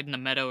just go hide in a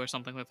meadow or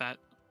something like that.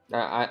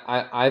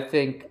 I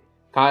think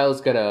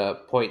Kyle's gonna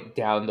point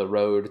down the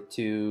road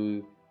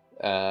to,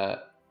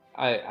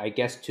 I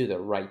guess to the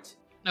right.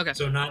 Okay.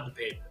 So not the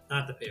paved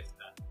path.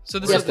 So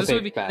Yes, the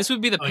paved path. this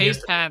would be the Oh, yes,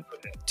 paved path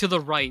okay. to the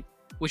right,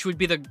 which would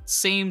be the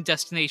same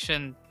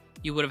destination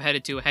you would have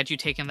headed to had you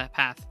taken that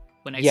path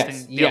when exiting.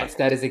 Yes, the yes, other-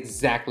 that is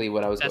exactly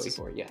what I was That's-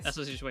 going for. Yes. That's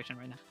the situation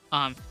right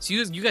now. So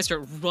you guys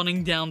start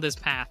running down this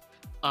path,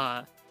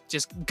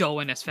 just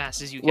going as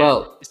fast as you can.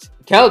 Well,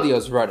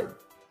 Caldio's running.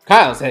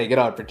 Kyle's hanging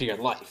on for dear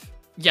life.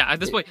 Yeah, at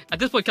this point,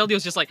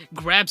 Keldio's just like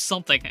grab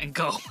something and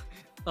go.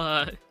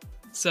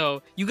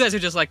 So you guys are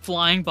just like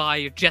flying by,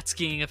 you're jet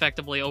skiing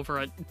effectively over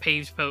a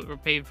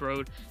paved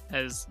road,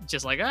 as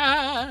just like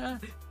ah.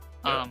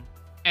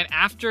 And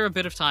after a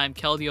bit of time,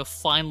 Keldeo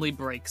finally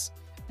breaks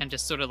and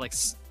just sort of like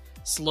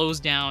slows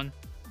down.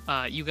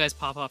 You guys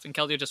pop off, and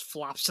Keldeo just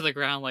flops to the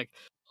ground like,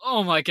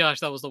 oh my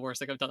gosh, that was the worst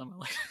thing I've done in my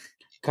life.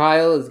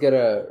 Kyle is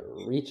gonna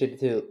reach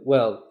into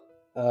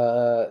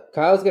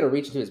Kyle's gonna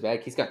reach into his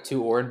bag. He's got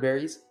 2 orange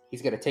berries.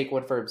 He's gonna take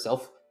one for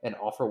himself and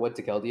offer one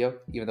to Keldeo,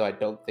 even though I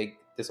don't think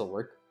this will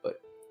work, but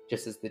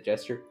just as the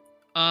gesture.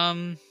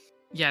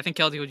 Yeah, I think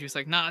Keldeo would just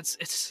like, nah,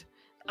 it's,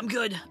 I'm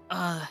good.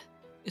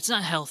 It's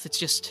not health, it's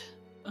just,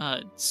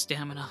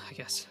 stamina, I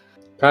guess.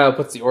 Kyle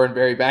puts the orange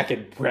berry back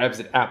and grabs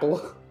an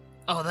apple.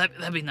 Oh,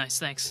 that'd be nice,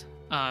 thanks.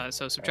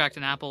 So subtract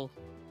an apple.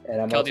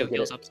 And I'm also Keldeo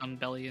heals gonna, up some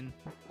belly and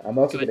I'm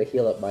also Good. gonna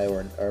heal up my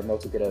orange, or I'm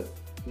also gonna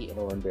eat an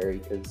orange berry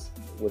because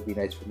it would be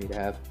nice for me to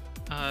have.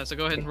 so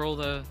go ahead and roll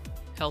the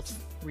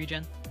health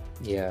regen.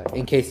 Yeah,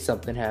 in case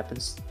something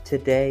happens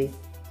today.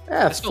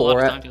 There's still a lot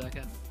 4. of time to do that,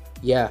 yeah.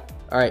 Yeah.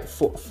 All right,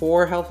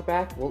 4 health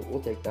back.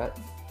 We'll take that.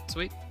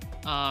 Sweet.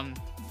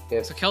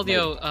 If, So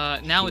Keldeo,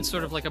 like, now it's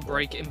sort of like a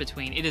break in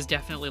between. It is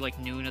definitely like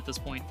noon at this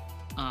point.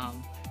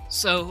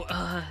 So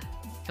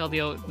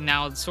Keldeo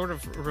now sort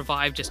of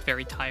revived, just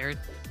very tired.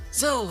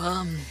 So,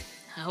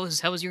 how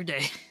was your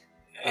day?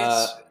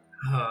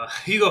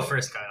 You go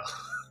first, Kyle.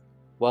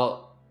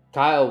 Well,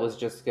 Kyle was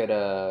just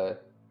gonna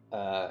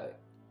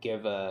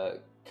give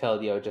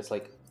Keldeo just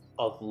like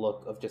a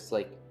look of just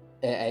like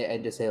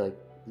and just say like,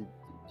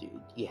 do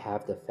you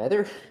have the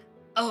feather?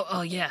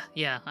 Oh yeah.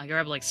 I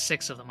grabbed like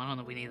 6 of them. I don't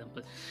know if we need them,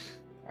 but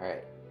All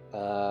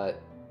right.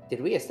 Did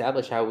we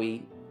establish how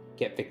we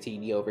get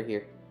Victini over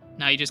here?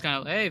 now you just kind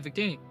of, hey,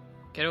 Victini,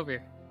 get over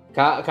here.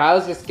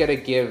 Kyle's just gonna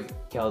give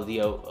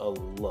Keldeo a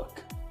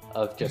look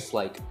of just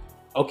like,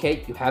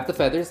 okay, you have the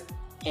feathers,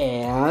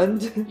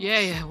 and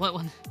Yeah, what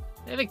one?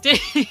 Hey,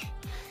 Victini.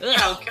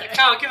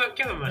 Kyle,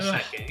 give him a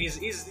second. He's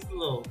a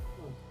little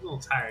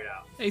tired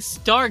out. Hey,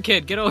 Star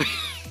Kid, get over here.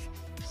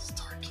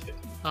 Star Kid.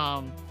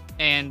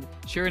 And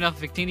sure enough,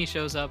 Victini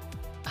shows up.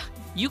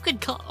 You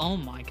could call. Oh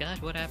my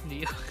god, what happened to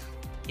you?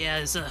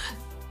 Yeah,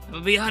 I'm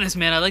gonna be honest,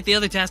 man. I like the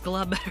other task a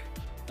lot better.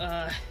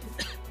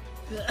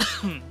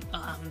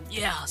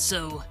 Yeah.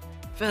 So,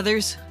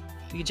 feathers.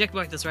 We can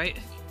checkmark this, right?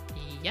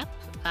 Yep.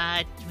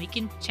 We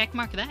can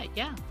checkmark that.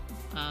 Yeah.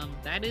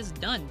 That is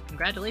done.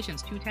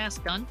 Congratulations, 2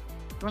 tasks done.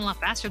 Run a lot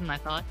faster than I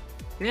thought.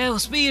 Yeah. Well,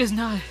 speed is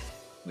not.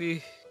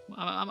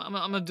 I'm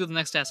gonna do the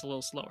next task a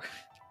little slower.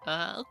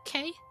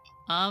 Okay.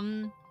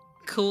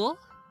 Cool.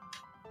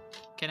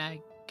 Can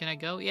I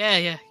go?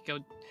 Yeah, go.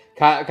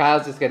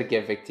 Kyle's just gonna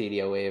give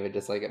Victini a wave and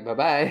just like, bye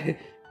bye.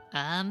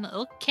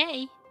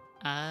 Okay.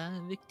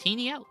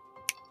 Victini out.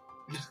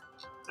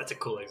 That's a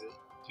cool exit.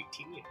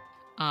 Victini.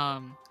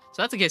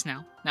 So that's the case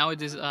now. Now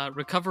it is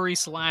recovery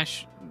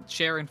 /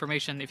 share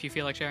information if you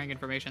feel like sharing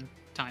information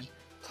time.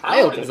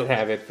 Kyle doesn't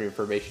have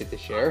information to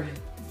share.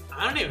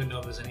 I don't even know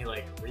if there's any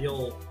like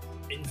real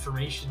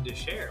information to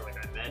share.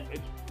 Like I met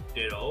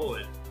Ditto,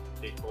 and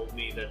they told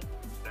me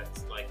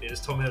that's like they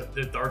just told me that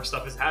the dark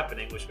stuff is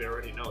happening, which we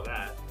already know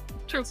that.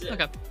 True. That's it.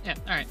 Okay. Yeah.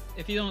 All right.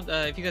 If you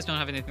guys don't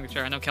have anything to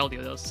share, I know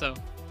Keldeo does. So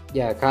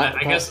Yeah,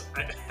 I guess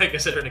I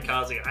heard in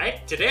Kyle's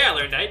like, today I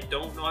learned I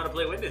don't know how to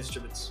play wind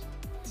instruments.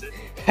 That's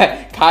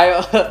it.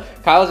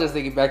 Kyle's just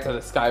thinking back to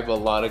the Sky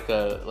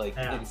Melodica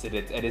Yeah.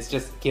 incident, and it's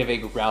just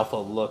giving Ralph a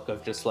look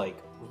of just like,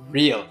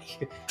 really?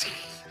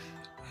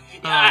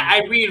 Yeah,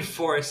 I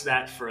reinforced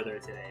that further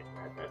today.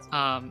 That's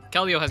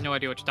Keldeo has no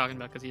idea what you're talking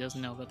about because he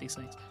doesn't know about these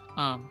things.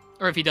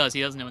 Or if he does,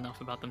 he doesn't know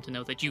enough about them to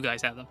know that you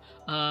guys have them.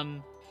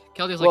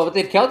 Keldeo's like, Well,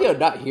 did Keldeo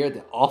not hear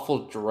the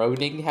awful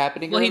droning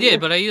happening? well, he earlier?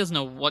 did, but he doesn't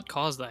know what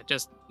caused that.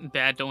 Just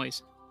bad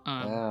noise.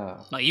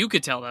 Ah. Like you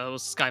could tell that it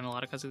was Sky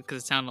Melodica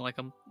because it sounded like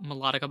a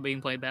melodica being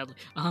played badly.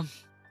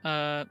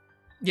 Yeah.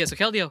 So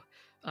Keldeo,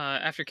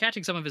 after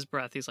catching some of his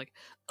breath, he's like,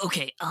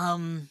 Okay,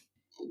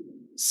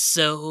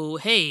 So,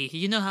 hey,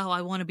 you know how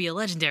I want to be a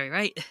legendary,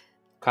 right?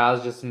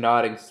 Kyle's just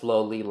nodding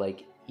slowly,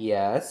 like,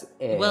 yes,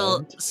 and...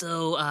 Well,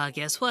 so,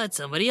 guess what?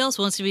 Somebody else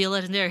wants to be a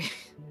legendary.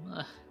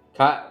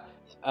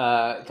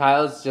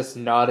 Kyle's just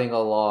nodding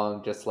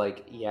along, just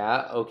like,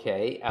 yeah,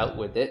 okay, out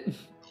with it.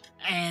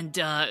 And,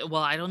 well,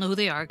 I don't know who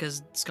they are,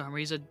 because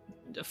Skarmory's a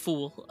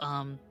fool,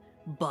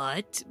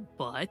 but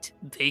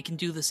they can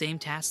do the same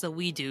tasks that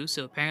we do,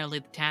 so apparently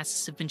the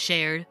tasks have been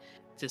shared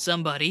to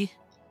somebody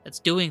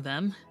that's doing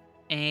them,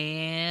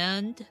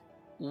 and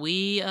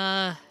we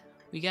gotta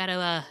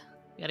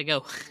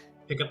go.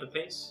 Pick up the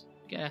pace?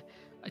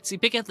 I'd see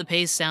pick up the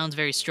pace sounds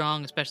very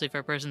strong, especially for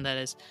a person that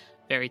is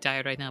very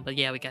tired right now, but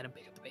yeah, we gotta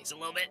pick up the pace a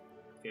little bit.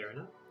 Fair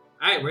enough.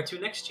 Alright, where to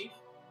next, Chief?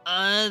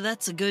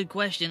 That's a good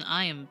question.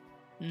 I am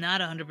not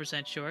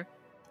 100% sure.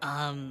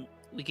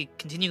 We could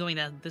continue going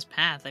down this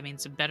path. I mean,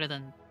 it's better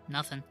than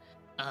nothing.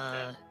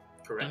 Correct.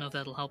 I don't know if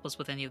that'll help us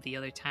with any of the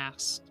other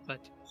tasks, but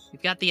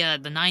we've got the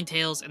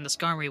Ninetales and the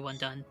Skarmory one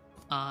done.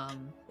 Oh,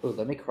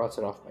 let me cross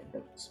it off my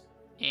notes.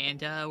 And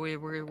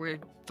we're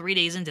 3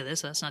 days into this,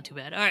 so that's not too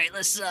bad. All right,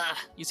 let's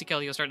you see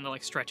Kelly starting to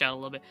like stretch out a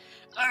little bit.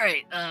 All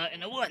right,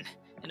 and a 1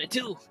 and a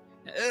 2.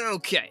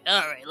 Okay,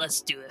 all right,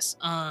 let's do this.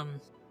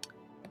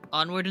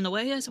 Onward and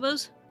away, I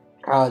suppose.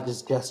 Kyle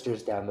just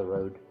gestures down the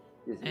road.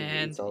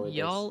 And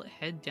y'all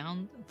head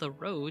down the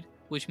road,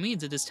 which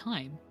means it is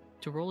time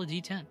to roll a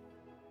d10.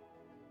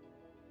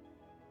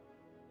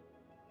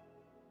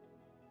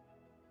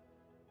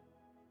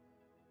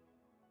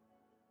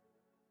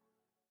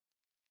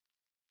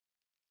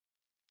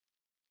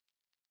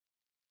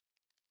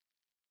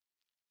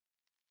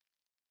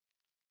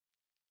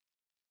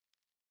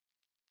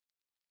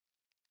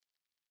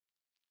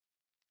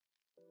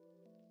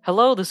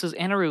 Hello, this is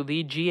Anaru,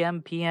 the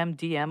GM, PM,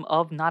 DM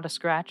of Not a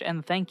Scratch,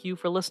 and thank you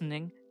for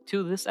listening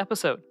to this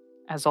episode.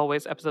 As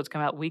always, episodes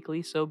come out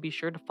weekly, so be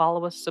sure to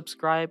follow us,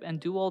 subscribe, and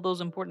do all those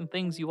important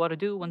things you ought to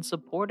do when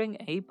supporting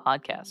a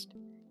podcast.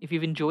 If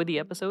you've enjoyed the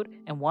episode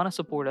and want to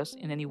support us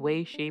in any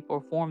way, shape,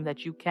 or form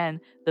that you can,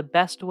 the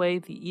best way,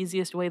 the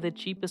easiest way, the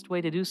cheapest way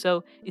to do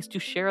so is to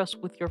share us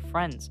with your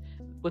friends.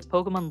 With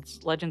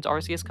Pokemon Legends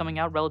Arceus coming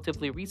out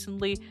relatively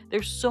recently,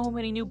 there's so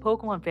many new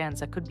Pokemon fans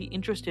that could be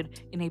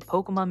interested in a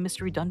Pokemon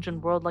Mystery Dungeon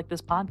world like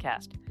this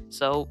podcast.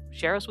 So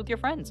share us with your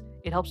friends.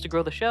 It helps to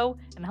grow the show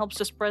and helps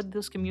to spread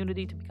this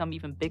community to become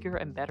even bigger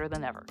and better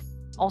than ever.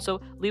 Also,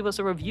 leave us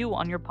a review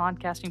on your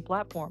podcasting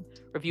platform.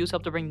 Reviews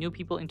help to bring new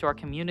people into our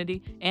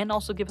community and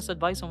also give us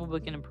advice on what we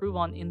can improve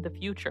on in the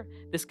future.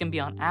 This can be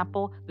on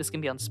Apple, this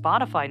can be on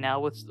Spotify now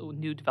with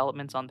new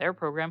developments on their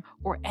program,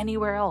 or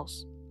anywhere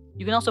else.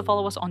 You can also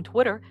follow us on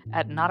Twitter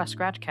at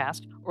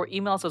NotAScratchCast, or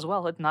email us as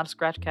well at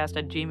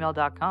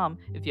notascratchcast@gmail.com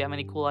if you have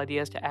any cool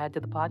ideas to add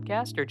to the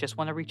podcast or just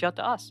want to reach out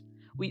to us.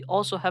 We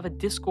also have a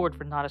Discord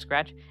for Not a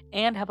Scratch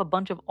and have a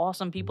bunch of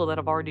awesome people that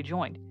have already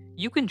joined.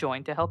 You can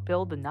join to help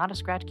build the Not a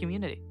Scratch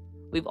community.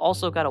 We've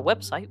also got a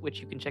website, which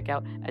you can check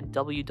out at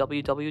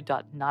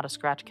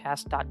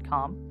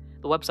www.notascratchcast.com.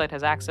 The website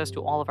has access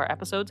to all of our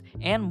episodes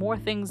and more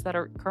things that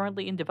are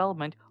currently in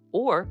development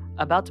or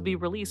about to be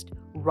released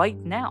right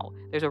now.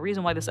 There's a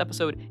reason why this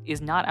episode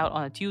is not out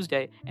on a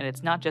Tuesday, and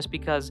it's not just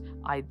because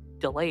I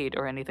delayed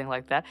or anything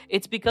like that.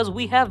 It's because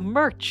we have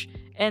merch,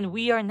 and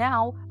we are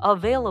now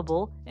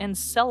available and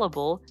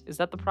sellable. Is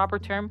that the proper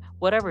term?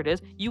 Whatever it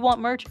is. You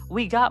want merch?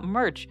 We got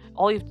merch.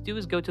 All you have to do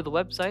is go to the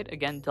website,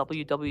 again,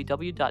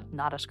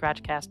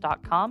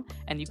 www.notascratchcast.com,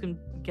 and you can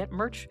get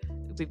merch.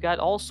 We've got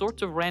all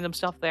sorts of random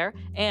stuff there,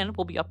 and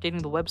we'll be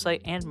updating the website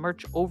and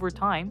merch over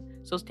time,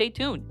 so stay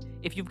tuned.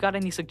 If you've got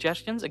any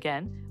suggestions,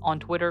 again, on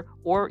Twitter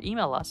or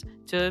email us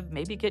to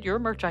maybe get your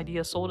merch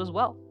idea sold as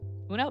well.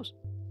 Who knows?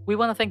 We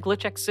want to thank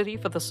Glitch X City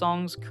for the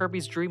songs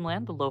Kirby's Dream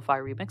Land, the Lo-Fi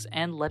remix,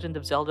 and Legend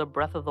of Zelda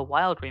Breath of the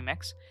Wild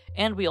remix.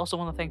 And we also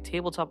want to thank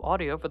Tabletop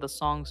Audio for the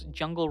songs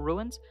Jungle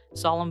Ruins,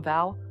 Solemn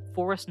Vow,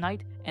 Forest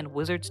Night, and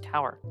Wizard's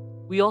Tower.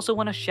 We also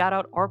want to shout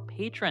out our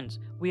patrons.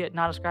 We at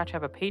Not a Scratch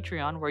have a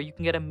Patreon where you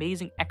can get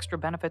amazing extra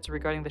benefits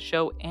regarding the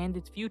show and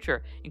its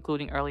future,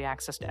 including early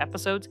access to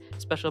episodes,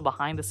 special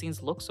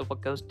behind-the-scenes looks of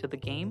what goes to the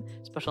game,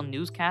 special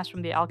newscasts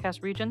from the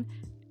Alcast region,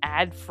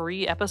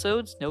 ad-free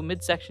episodes, no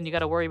midsection you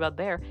gotta worry about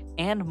there,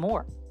 and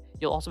more.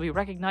 You'll also be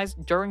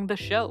recognized during the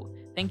show.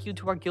 Thank you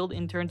to our guild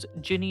interns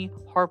Ginny,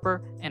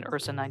 Harper, and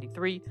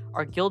Ursa93,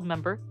 our guild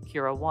member,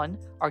 Kira1,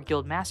 our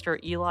guild master,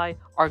 Eli,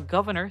 our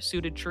governor,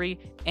 Suited Tree,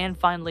 and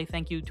finally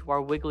thank you to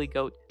our wiggly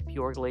goat,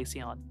 Pure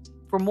Glaceon.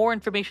 For more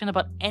information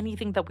about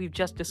anything that we've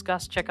just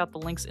discussed, check out the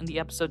links in the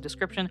episode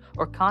description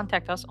or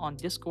contact us on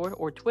Discord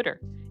or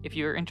Twitter. If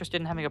you're interested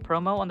in having a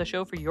promo on the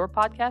show for your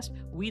podcast,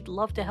 we'd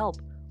love to help.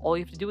 All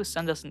you have to do is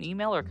send us an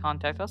email or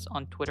contact us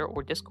on Twitter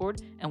or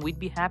Discord, and we'd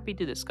be happy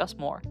to discuss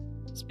more.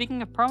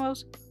 Speaking of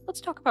promos,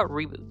 let's talk about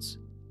reboots.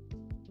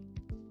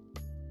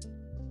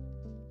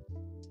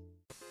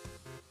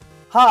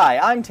 Hi,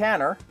 I'm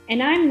Tanner.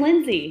 And I'm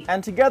Lindsay.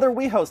 And together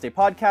we host a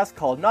podcast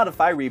called Not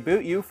If I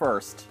Reboot You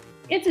First.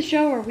 It's a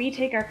show where we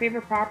take our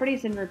favorite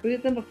properties and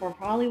reboot them before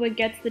Hollywood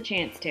gets the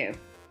chance to.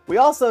 We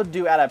also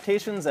do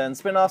adaptations and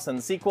spin-offs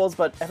and sequels,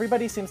 but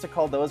everybody seems to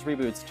call those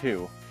reboots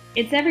too.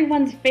 It's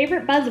everyone's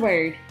favorite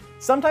buzzword.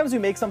 Sometimes we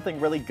make something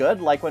really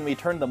good, like when we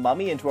turned the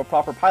Mummy into a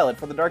proper pilot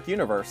for the Dark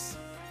Universe.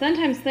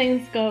 Sometimes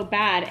things go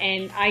bad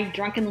and I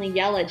drunkenly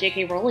yell at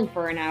J.K. Rowling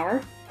for an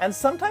hour. And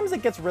sometimes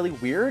it gets really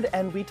weird,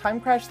 and we time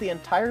crash the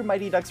entire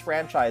Mighty Ducks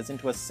franchise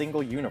into a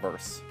single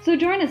universe. So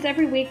join us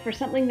every week for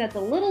something that's a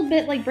little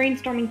bit like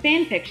brainstorming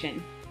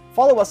fanfiction.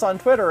 Follow us on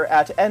Twitter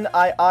at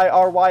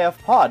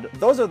NIIRYFPod.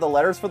 Those are the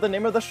letters for the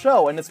name of the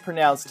show, and it's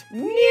pronounced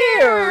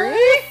NEAR.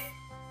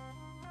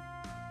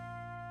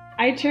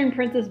 I turned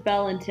Princess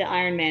Belle into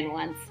Iron Man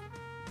once.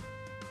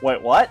 Wait,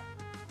 what?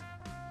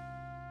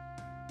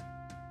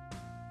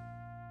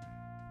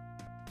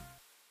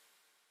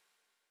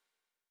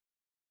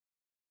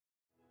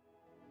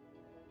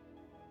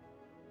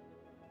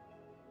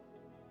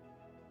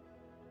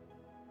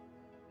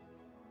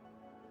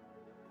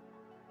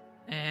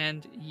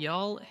 And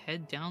y'all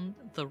head down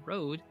the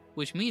road,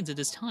 which means it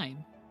is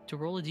time to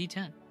roll a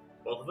d10.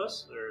 Both of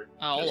us? Or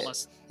All of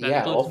us. That Yeah,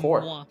 includes all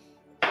four. moi.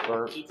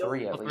 Or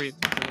 3 All at three. least.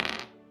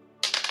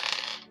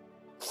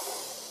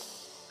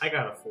 I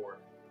got a 4.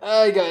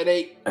 I got an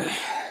 8.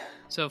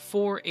 So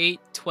 4, 8,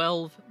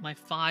 12, my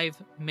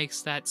 5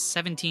 makes that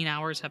 17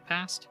 hours have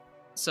passed.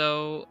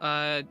 So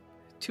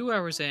 2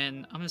 hours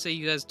in, I'm gonna say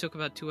you guys took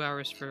about 2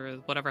 hours for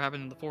whatever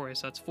happened in the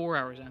forest, so that's 4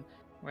 hours in.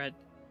 We're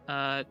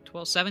at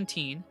 12,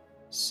 17,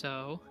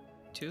 so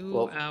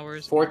 2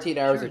 hours. 14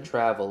 hours of Sure.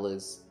 travel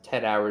is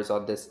 10 hours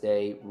on this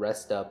day,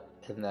 rest up,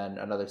 and then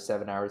another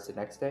 7 hours the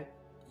next day.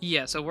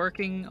 Yeah, so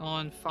working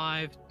on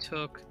 5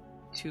 took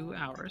 2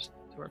 hours.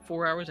 So we're at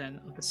 4 hours in.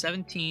 Of the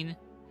 17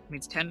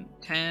 means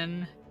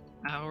 10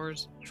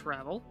 hours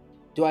travel.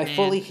 Do I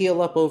fully And-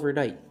 heal up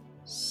overnight?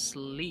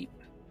 Sleep.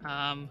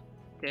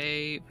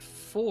 Day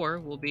 4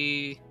 will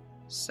be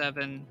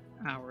 7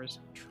 hours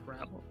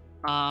travel.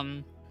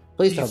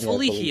 Please Do tell you me I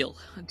fully believe. heal?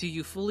 Do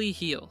you fully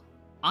heal?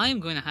 I am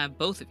going to have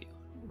both of you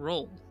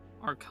roll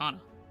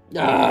Arcana.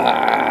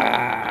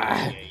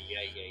 Ah!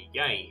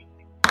 Yay.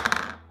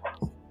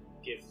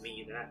 Give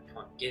me that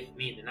one. Give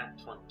me the nat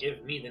one.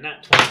 Give me the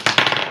nat 20.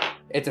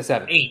 It's a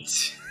 7.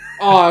 8.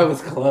 Oh, I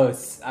was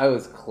close. I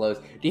was close.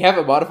 Do you have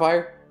a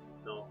modifier?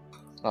 No.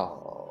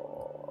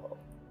 Oh.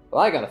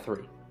 Well, I got a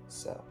 3.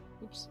 So.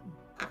 Oops.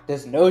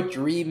 Does no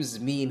dreams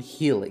mean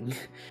healing?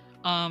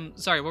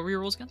 Sorry, what were your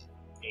rolls again?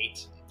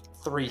 8.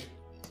 3.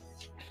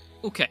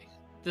 Okay,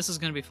 this is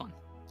going to be fun.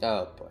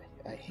 Oh boy.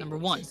 I hate Number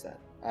when he 1. says that.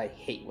 I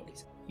hate when he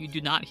says You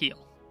do not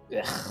heal.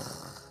 that.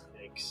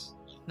 Thanks.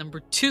 Number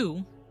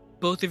 2,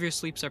 both of your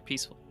sleeps are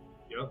peaceful.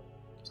 Yep.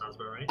 Sounds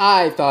about right.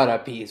 I thought a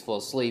peaceful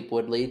sleep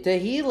would lead to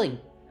healing.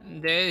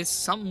 There's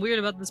something weird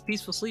about this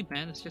peaceful sleep,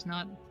 man. It's just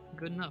not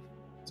good enough.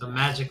 It's a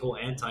magical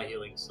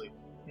anti-healing sleep.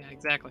 Yeah,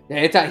 exactly.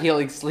 It's not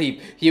healing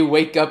sleep. You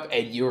wake up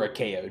and you are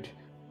KO'd.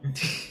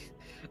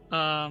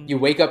 You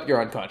wake up,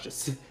 you're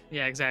unconscious.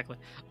 Yeah, exactly.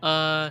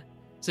 So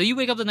you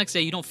wake up the next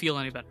day, you don't feel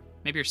any better.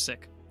 Maybe you're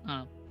sick.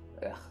 I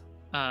don't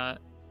know.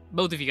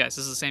 Both of you guys,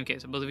 this is the same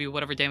case. Both of you,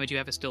 whatever damage you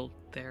have is still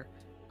there.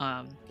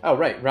 Oh,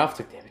 right. Ralph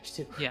took damage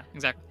too. Yeah,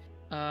 exactly.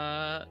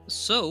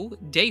 So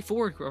day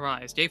 4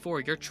 arrives. Day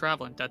 4, you're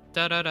traveling. Da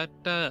da da da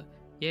da.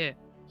 Yeah.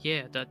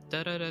 Da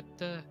da da da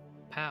da.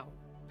 Pow.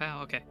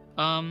 Okay.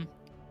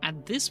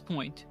 At this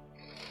point,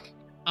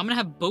 I'm gonna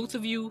have both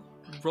of you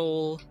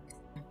roll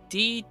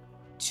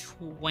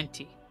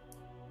D20.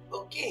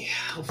 Okay.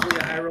 Hopefully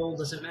a high roll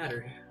doesn't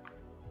matter.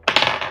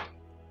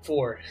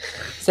 4.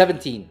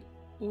 17.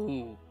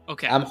 Ooh.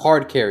 Okay. I'm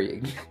hard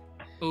carrying.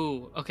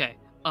 Ooh. Okay.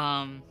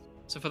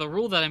 So for the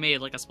rule that I made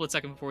like a split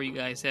second before you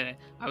guys said it,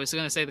 I was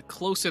gonna say the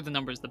closer the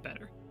numbers, the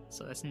better.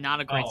 So that's not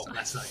a great Oh, sign.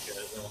 that's not good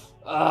at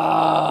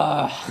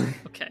all.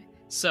 Okay.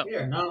 So We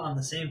are not on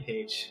the same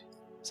page.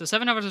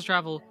 7 hours of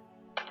travel.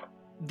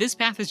 This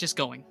path is just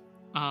going,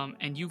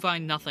 and you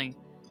find nothing,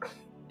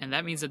 and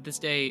that means that this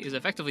day is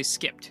effectively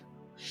skipped.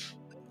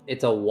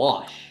 It's a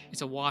wash.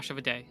 It's a wash of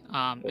a day.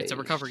 It's a Wait,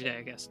 recovery shit. day,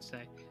 I guess to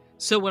say.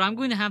 So what I'm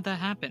going to have that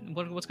happen.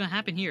 What's going to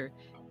happen here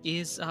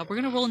is we're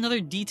going to roll another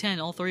D10,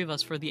 all three of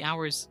us, for the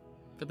hours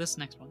for this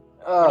next one.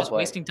 We're Oh just boy.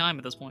 wasting time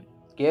at this point.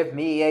 Give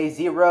me a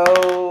 0.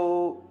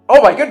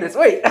 Oh my goodness,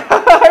 wait.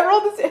 I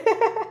rolled this.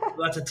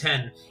 That's a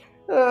 10.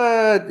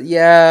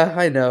 Yeah,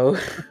 I know.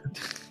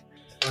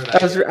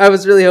 I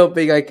was really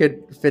hoping I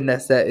could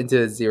finesse that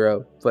into a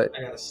 0, but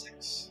I got a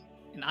 6.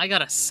 And I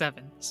got a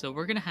 7. So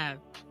we're going to have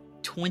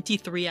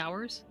 23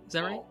 hours. Is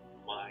that right? Oh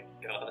my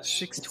gosh.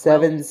 6,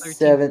 12, 7, 13,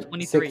 7,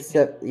 23. 6,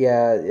 7.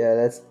 Yeah,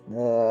 that's.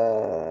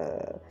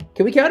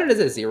 Can we count it as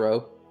a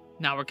 0?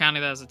 No, we're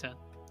counting that as a 10.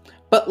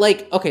 But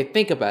like, okay,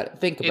 think about it.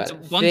 Think about It's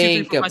it. 1, 2, 3,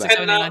 Think 4, 5, about 6, it.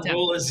 7, 8, 9, Cannot 10.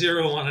 roll a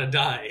 0 on a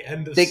die.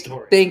 End of Think,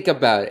 story. think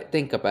about it.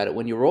 Think about it.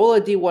 When you roll a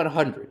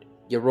D100,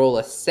 you roll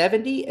a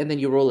 70 and then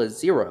you roll a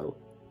 0.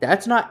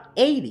 That's not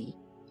 80.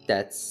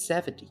 That's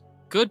 70.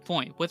 Good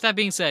point. With that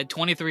being said,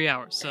 23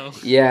 hours. So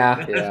Yeah.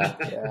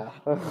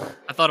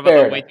 I thought about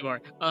Fair that way enough. too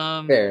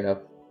hard. Fair enough.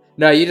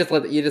 No, you just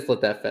let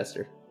that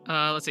fester.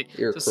 Let's see.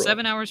 You're So cruel.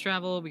 7 hours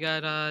travel. We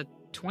got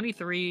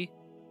 23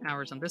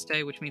 hours on this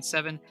day, which means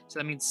 7. So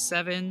that means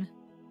 7,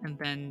 and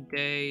then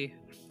day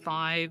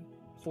 5,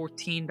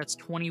 14, that's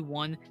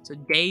 21. So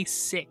day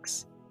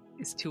 6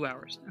 is 2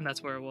 hours, and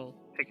that's where we'll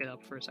pick it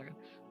up for a second.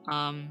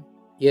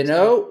 You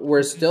know,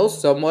 we're still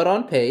somewhat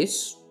on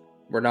pace.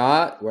 We're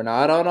not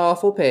on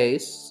awful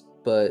pace,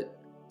 but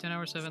 10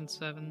 hours,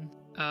 7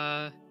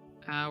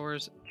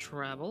 hours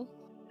travel,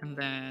 and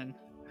then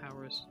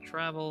hours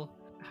travel.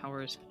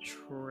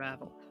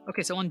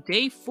 Okay, so on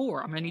day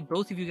 4, I'm gonna need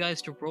both of you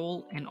guys to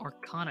roll an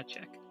Arcana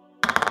check.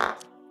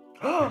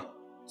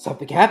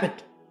 something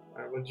happened.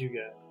 Alright, what'd you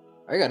get?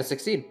 I got a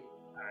 16.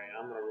 Alright,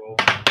 I'm gonna roll.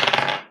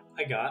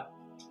 I got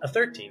a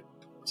 13.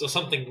 So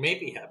something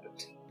maybe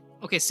happened.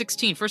 Okay,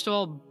 16. First of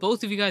all,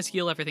 both of you guys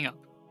heal everything up.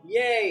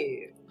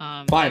 Yay!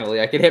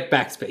 Finally, I can hit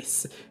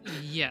backspace.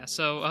 Yeah,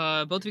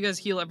 so both of you guys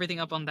heal everything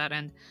up on that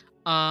end.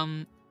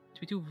 Do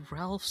we do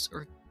Ralph's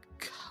or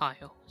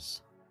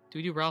Kyle's? Do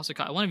we do Ralph's or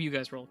Kyle? One of you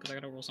guys roll, because I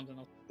gotta roll something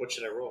else. What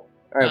should I roll?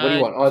 Alright, what do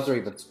you want? Odds or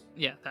evens?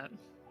 Yeah, that.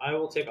 I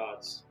will take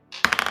odds.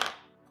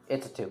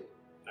 It's a 2.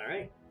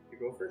 Alright, you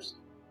go first.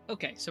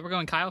 Okay, so we're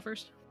going Kyle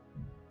first.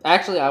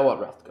 Actually, I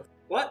want Ralph to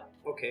What?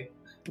 Okay.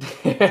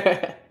 go.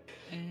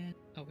 And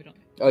we don't.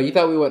 Oh, you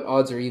thought we went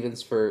odds or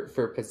evens for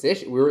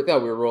position?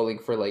 Thought we were rolling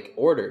for like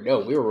order. No,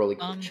 we were rolling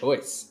for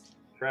choice.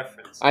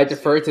 Preference. I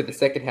defer to the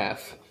second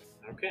half.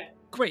 Okay.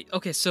 Great.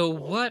 Okay, so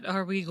what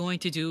are we going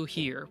to do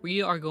here?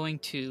 We are going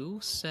to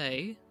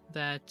say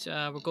that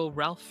we'll go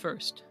Ralph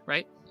first,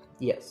 right?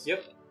 Yes.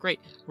 Yep. Great.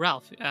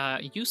 Ralph,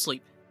 you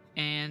sleep,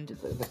 and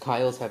The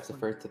Kyles have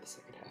deferred to the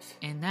second half.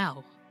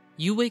 now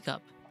you wake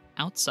up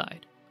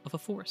outside of a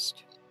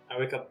forest. I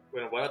wake up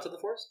when I went out to the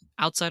forest?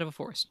 Outside of a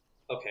forest.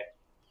 Okay.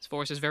 This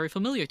forest is very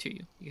familiar to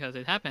you because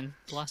it happened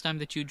the last time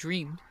that you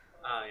dreamed.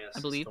 Ah, yes. I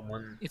believe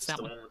it's that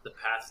the one. one with the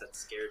path that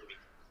scared me.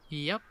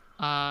 Yep.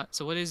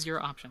 So what is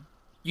your option?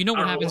 You know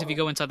what happens if you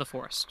go inside the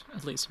forest,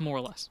 at least, more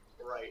or less.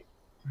 Right.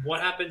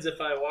 What happens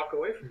if I walk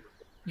away from the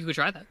forest? You could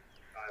try that.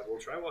 I will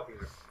try walking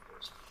away from the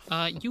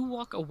forest. You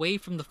walk away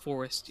from the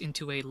forest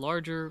into a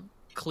larger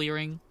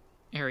clearing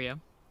area,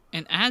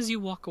 and as you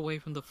walk away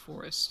from the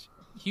forest,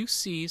 you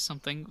see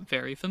something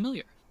very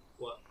familiar.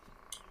 What?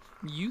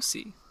 You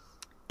see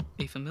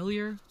a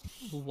familiar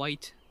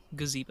white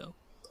gazebo.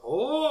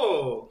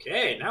 Oh,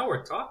 okay. Now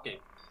we're talking.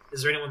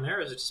 Is there anyone there,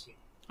 or is it just me?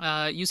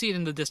 You see it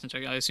in the distance. I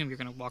assume you're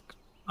going to walk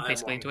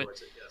basically into it.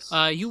 Towards it,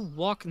 yes. You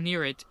walk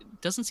near it.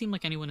 Doesn't seem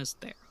like anyone is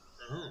there.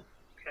 Oh,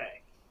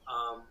 okay.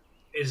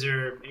 Is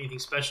there anything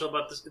special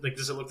about this? Like,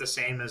 does it look the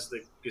same as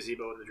the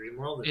gazebo in the dream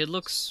world? It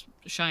looks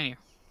shinier,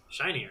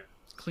 shinier.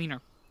 cleaner.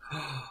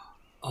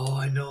 Oh,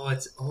 I know.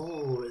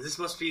 This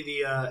must be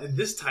the in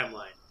this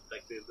timeline.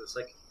 Like this,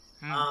 like,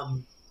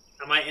 am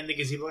I in the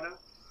gazebo now?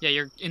 Yeah,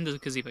 you're in the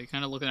gazebo. You're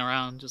kind of looking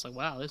around, just like,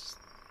 wow, this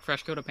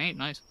fresh coat of paint,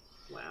 nice.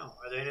 Wow.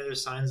 Are there any other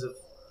signs of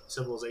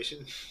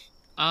civilization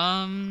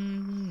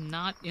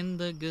Not in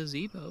the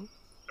gazebo.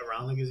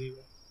 around the gazebo?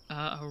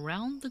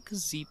 Around the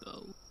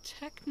gazebo,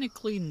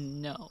 technically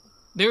no.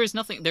 There is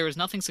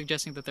nothing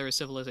suggesting that there is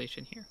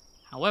civilization here.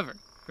 However,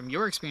 from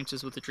your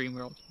experiences with the dream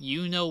world,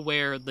 you know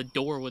where the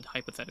door would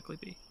hypothetically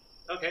be.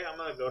 Okay, I'm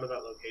gonna go to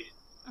that location.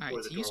 Alright,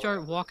 Where so the you door start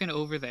was. walking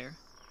over there,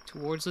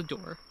 towards the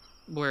door,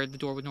 where the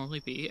door would normally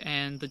be,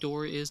 and the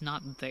door is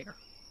not there.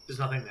 There's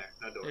nothing there.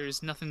 No door.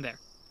 There's nothing there.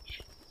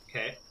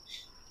 Okay.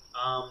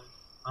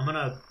 I'm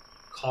gonna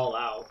call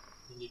out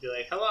and you'd be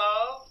like,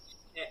 "Hello,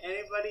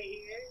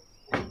 anybody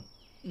here?"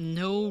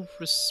 No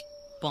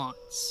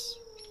response.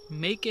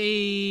 Make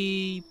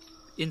a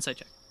insight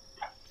check.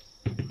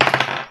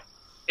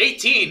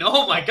 18.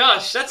 Oh my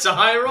gosh, that's a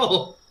high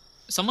roll.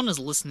 Someone is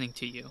listening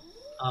to you,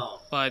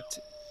 Oh, but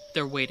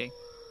they're waiting.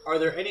 are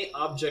there any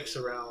objects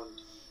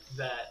around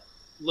that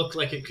look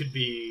like it could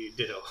be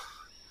Ditto?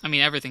 I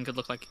mean, everything could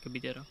look like it could be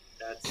Ditto.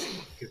 That's a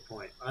good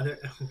point. Are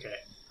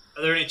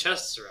there any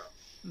chests around?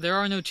 There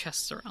are no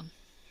chests around.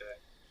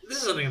 This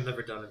is something I've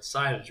never done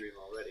inside a dream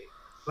already,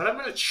 but I'm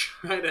gonna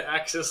try to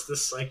access the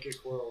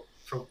psychic world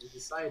from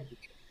inside.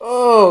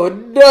 Oh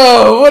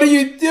no! What are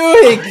you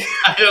doing?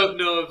 I don't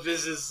know if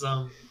this is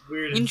some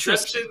weird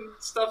Interesting. inception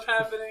stuff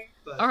happening,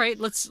 but All right,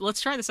 let's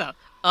try this out.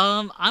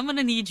 I'm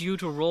gonna need you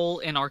to roll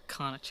an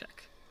Arcana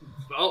check.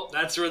 well,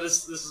 that's where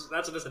this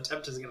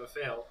attempt is gonna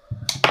fail.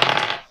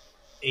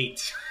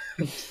 8.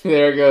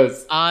 There it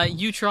goes.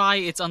 You try.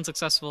 It's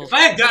unsuccessul. If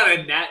I had got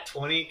a nat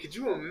 20, could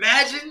you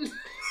imagine?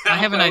 I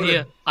have an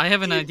idea. I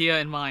have an idea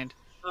in mind.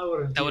 That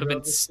would That would have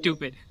been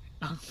stupid.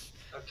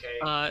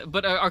 Okay.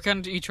 But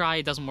Arcana, you try.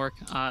 It doesn't work.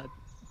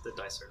 The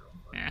dice are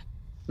not.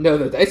 No,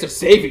 the dice are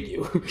saving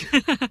you.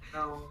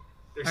 No.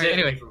 They're Alright, saving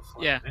anyway, me from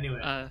fun. yeah. Anyway.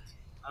 I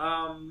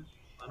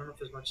don't know if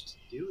there's much to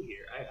do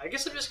here. I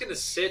guess I'm just gonna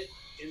sit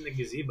in the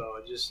gazebo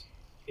and just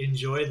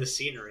enjoy the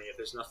scenery if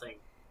there's nothing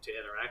to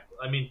interact with.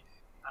 I mean,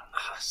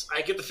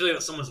 I get the feeling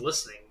that someone's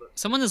listening, but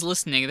Someone is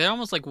listening. They're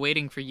almost like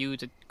waiting for you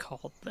to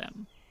call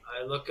them.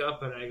 I look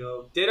up and I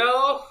go, "Ditto,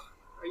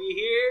 are you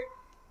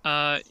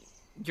here?"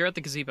 You're at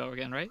the gazebo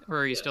again, right? Or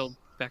are you Yes. still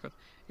back up?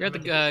 You're at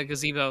I'm the in the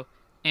gazebo,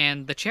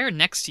 and the chair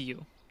next to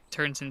you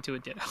turns into a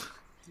Ditto.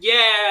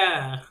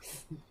 Yeah,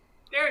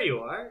 there you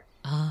are.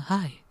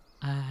 Hi.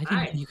 I didn't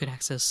Hi. know you could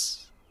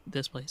access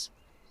this place.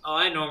 Oh,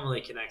 I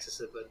normally can access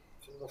it, but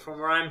from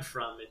where I'm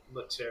from, it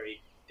looks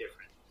very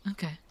different.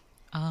 Okay.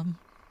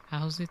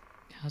 How's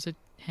it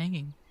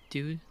hanging,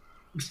 dude?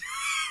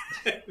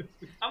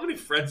 How many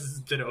friends does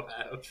Ditto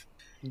have?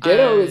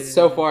 Ditto is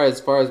so far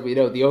as we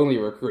know, the only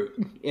recruit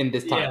in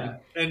this time.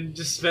 Yeah, and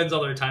just spends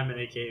all their time in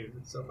a cave,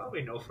 so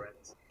probably no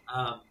friends.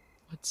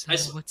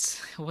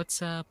 What's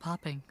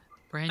popping?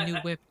 Brand new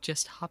whip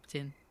just hopped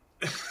in.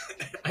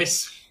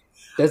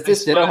 Does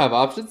this Ditto have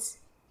options?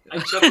 I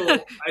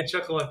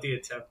chuckle at the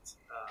attempt.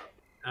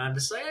 I'm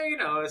just like,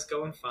 it's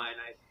going fine.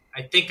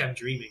 I think I'm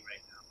dreaming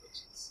right now,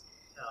 which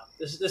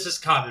is this is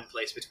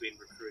commonplace between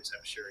recruits.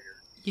 I'm sure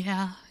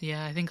Yeah.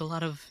 I think a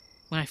lot of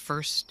when I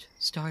first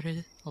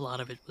started, a lot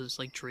of it was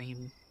like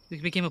dream.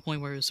 It became a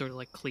point where it was sort of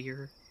like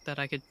clear that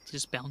I could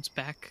just bounce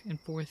back and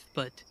forth,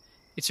 but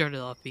it started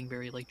off being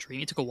very like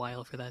dreamy. It took a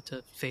while for that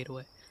to fade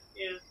away.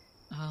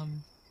 Yeah.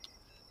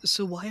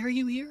 So why are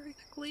you here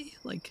exactly?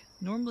 Like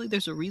normally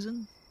there's a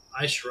reason.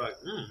 I shrug.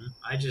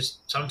 I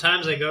just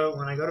sometimes when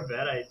I go to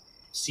bed, I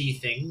see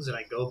things and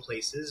I go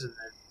places, and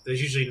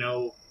there's usually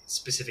no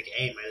specific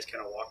aim. I just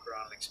kind of walk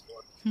around and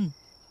explore.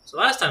 So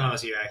last time I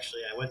was here,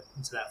 actually, I went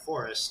into that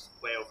forest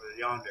way over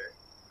yonder,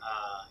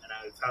 and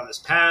I found this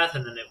path,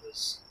 and then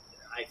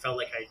I felt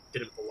like I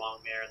didn't belong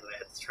there, and then I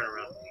had to turn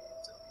around and leave.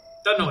 So,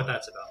 don't know what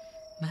that's about.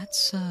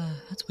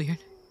 That's weird.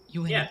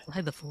 You went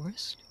inside the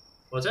forest?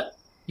 What's that?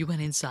 You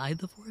went inside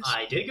the forest?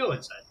 I did go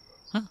inside the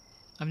forest. Huh.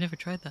 I've never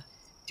tried that.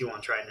 Do you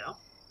want to try it now?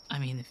 I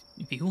mean,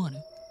 if you want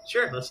to.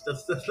 Sure,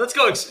 let's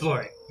go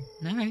exploring.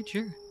 All right,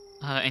 sure.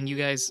 And you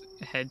guys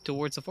head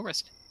towards the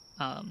forest.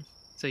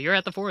 So you're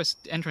at the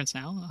forest entrance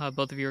now.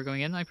 Both of you are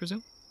going in, I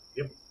presume?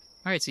 Yep.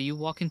 All right, so you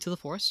walk into the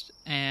forest,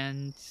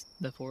 and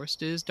the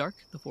forest is dark.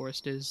 The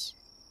forest is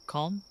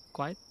calm,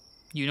 quiet.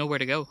 You know where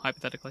to go,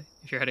 hypothetically,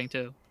 if you're heading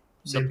to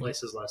same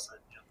place as last time.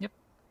 Yeah. Yep.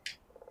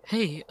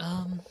 Hey,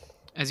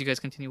 as you guys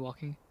continue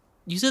walking,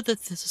 you said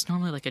that this is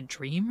normally like a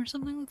dream or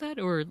something like that,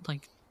 or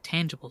like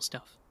tangible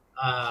stuff.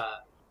 I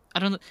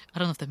don't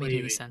know if that made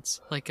any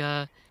sense. Like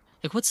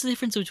what's the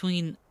difference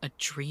between a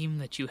dream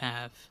that you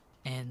have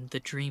and the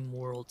dream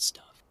world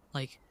stuff?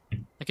 Like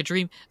a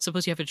dream.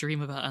 Suppose you have a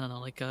dream about, I don't know,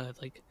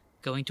 like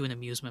going to an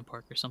amusement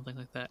park or something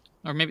like that.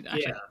 Or maybe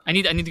actually, I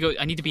need to go.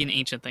 I need to be an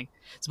ancient thing.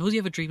 Suppose you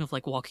have a dream of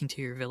like walking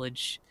to your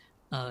village,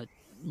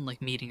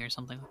 like meeting or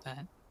something like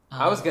that.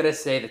 I was gonna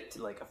say that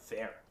like a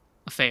fair.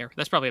 A fair.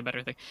 That's probably a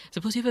better thing.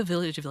 Suppose you have a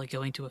village of like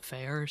going to a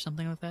fair or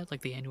something like that,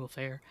 like the annual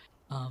fair.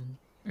 Or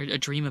a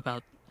dream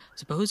about.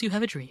 Suppose you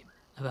have a dream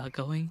about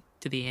going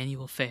to the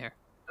annual fair.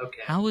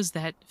 Okay. How does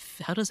that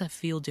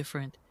feel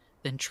different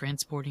than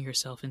transporting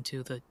yourself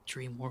into the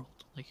dream world?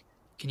 Like,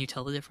 can you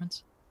tell the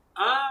difference?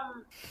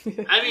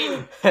 I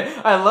mean,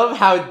 I love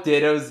how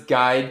Ditto's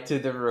guide to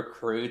the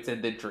recruits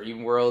in the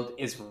dream world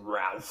is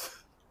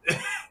Ralph.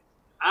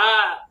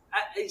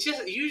 It's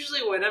just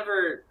usually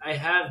whenever I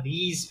have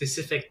these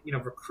specific,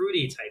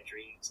 recruity type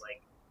dreams,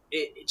 like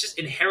it just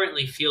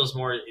inherently feels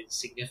more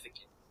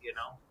insignificant,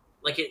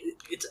 Like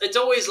it's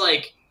always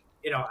like,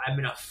 I'm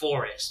in a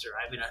forest, or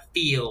I'm in a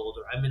field,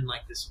 or I'm in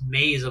like this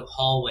maze of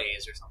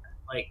hallways or something.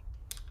 Like,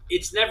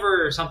 it's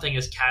never something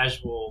as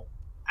casual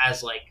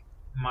as like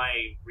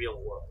my real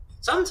world.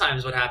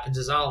 Sometimes what happens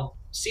is I'll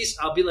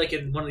be like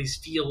in one of these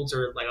fields,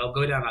 or like I'll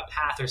go down a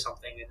path or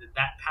something, and then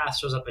that path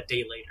shows up a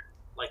day later.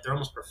 Like, they're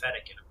almost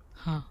prophetic in a way.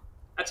 Huh.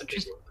 That's a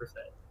big word,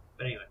 prophetic.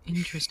 But anyway.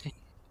 Interesting.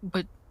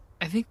 But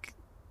I think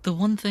the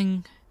one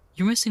thing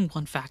you're missing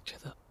one factor,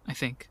 though. I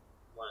think.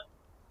 What?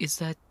 Is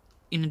that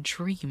in a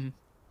dream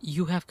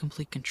you have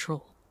complete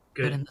control,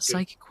 but in the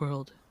psychic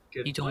world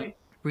you don't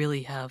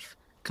really have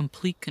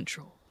complete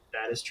control.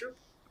 That is true.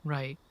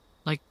 Right.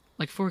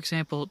 Like for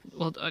example,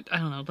 well, I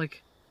don't know,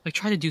 like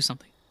try to do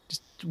something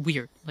just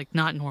weird, like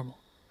not normal.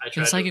 I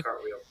tried to do a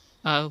cartwheel.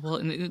 Well,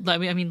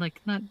 I mean,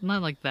 like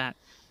not like that.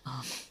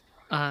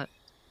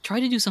 Try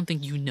to do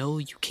something you know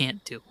you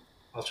can't do.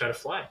 I'll try to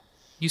fly.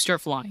 You start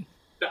flying.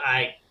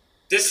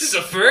 This is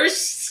a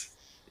first.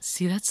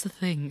 See, that's the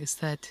thing, is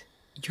that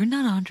you're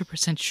not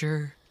 100%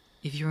 sure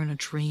if you're in a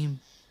dream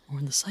or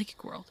in the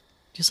psychic world.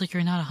 Just like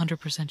you're not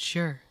 100%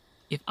 sure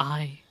if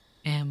I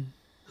am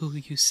who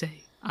you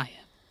say I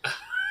am.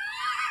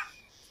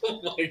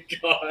 Oh my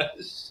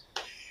gosh.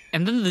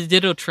 And then the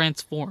Ditto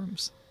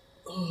transforms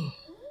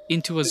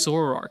into a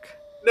Zoroark.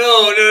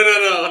 No,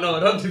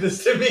 don't do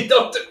this to me.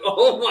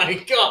 Oh my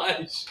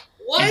gosh.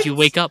 What? And you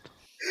wake up.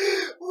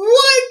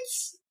 What?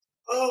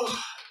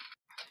 Oh.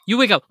 You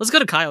wake up. Let's go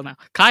to Kyle now.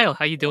 Kyle,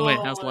 how you doing?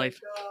 How's life?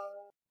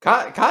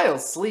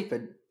 Kyle's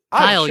sleeping.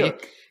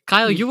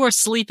 Kyle, you are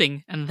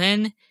sleeping, and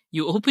then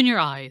you open your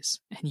eyes,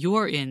 and you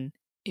are in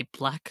a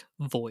black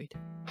void.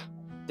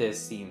 This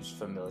seems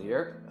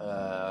familiar.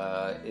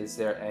 Is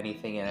there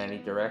anything in any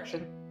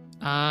direction?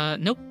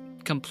 Nope.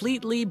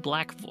 Completely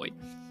black void.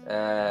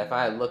 If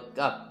I look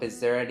up, is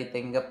there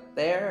anything up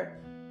there?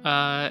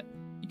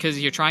 Because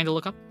you're trying to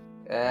look up?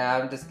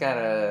 I'm just kind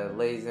of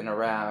lazing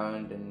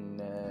around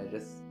and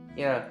just,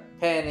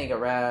 panning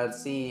around,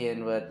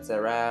 seeing what's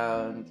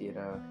around,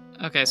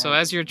 Okay, so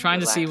as you're trying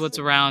to see what's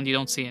around, you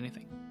don't see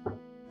anything.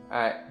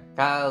 Alright,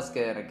 Kyle's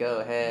gonna go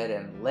ahead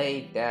and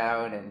lay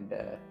down and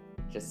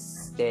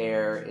just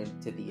stare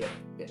into the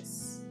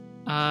abyss.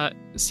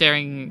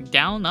 Staring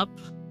down, up.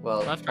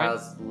 Well, Left, right?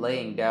 Kyle's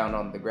laying down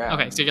on the ground.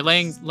 Okay, so you're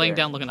laying staring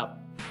down, looking up.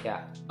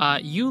 Yeah.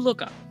 You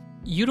look up.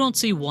 You don't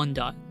see one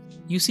dot.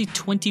 You see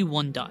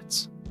 21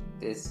 dots.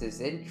 This is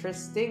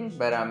interesting,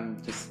 but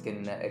I'm just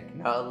gonna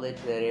acknowledge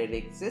that it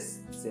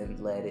exists and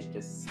let it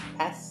just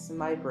pass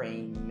my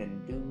brain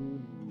and do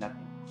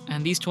nothing.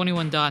 And these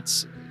 21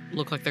 dots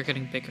look like they're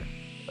getting bigger.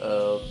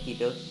 Okie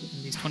dokie.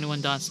 And these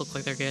 21 dots look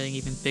like they're getting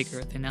even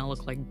bigger. They now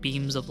look like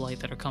beams of light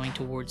that are coming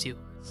towards you.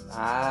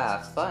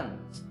 Ah, fun.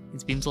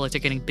 These beams of light are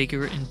getting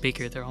bigger and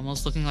bigger. They're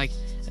almost looking like,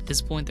 at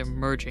this point, they're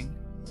merging.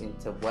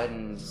 Into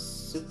one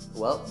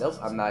well, nope,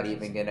 I'm not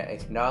even gonna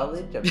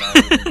acknowledge. I'm not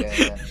even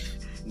gonna.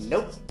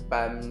 Nope,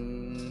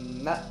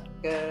 I'm not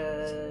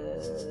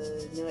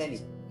gonna do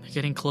anything. They're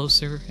getting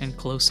closer and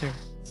closer.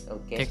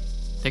 Okay.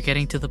 They're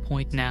getting to the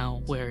point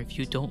now where if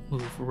you don't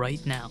move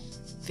right now,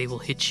 they will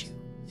hit you,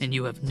 and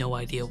you have no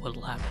idea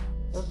what'll happen.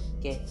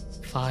 Okay.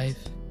 5,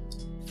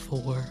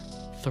 4,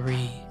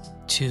 3,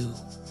 2,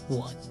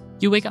 1.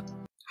 You wake up.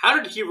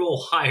 How did he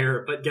roll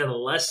higher but get a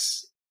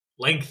less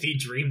lengthy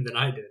dream than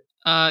I did?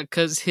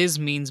 'Cause his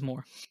means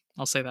more.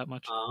 I'll say that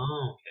much.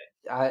 Oh,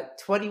 okay.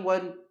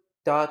 21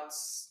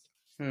 dots.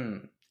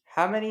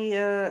 How many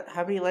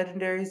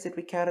legendaries did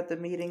we count at the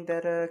meeting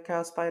that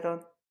Kyle spied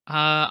on?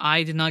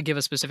 I did not give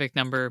a specific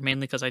number,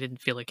 mainly because I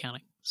didn't feel like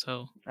counting.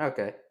 So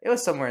Okay. It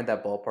was somewhere in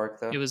that ballpark,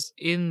 though. it was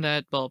in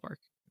that ballpark.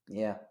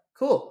 Yeah.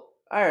 Cool.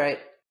 Alright.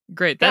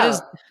 Great. That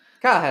is.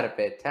 Kyle had a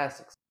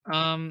fantastic.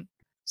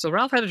 So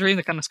Ralph had a dream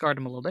that kind of scarred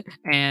him a little bit,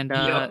 and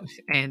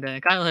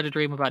Yep. Kyle had a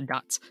dream about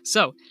dots.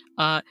 So,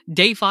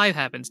 day 5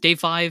 happens. Day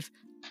 5,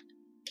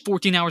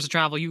 14 hours of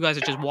travel. You guys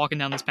are just walking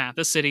down this path.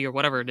 This city or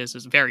whatever it is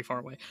very far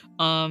away.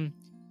 And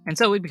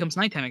so it becomes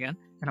nighttime again,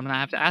 and I'm gonna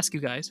have to ask you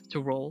guys to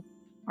roll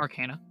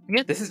Arcana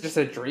again. This is just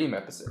a dream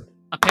episode.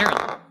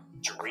 Apparently,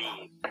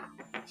 Dream.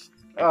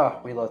 Oh,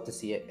 we love to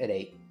see it at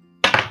 8.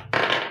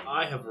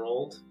 I have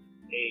rolled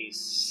a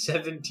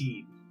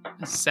 17.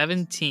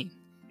 17.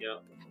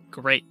 Yep.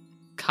 Great,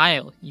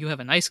 Kyle. You have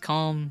a nice,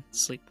 calm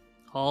sleep.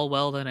 All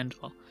well that ends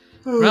well.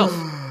 Ralph,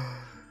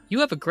 you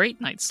have a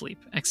great night's sleep,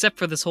 except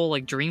for this whole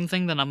like dream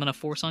thing that I'm gonna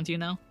force onto you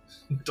now.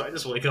 Do I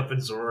just wake up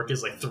and Zorak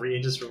is like 3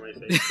 inches from my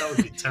face? That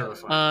would be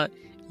terrifying.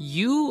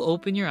 You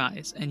open your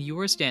eyes and you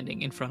are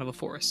standing in front of a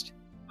forest.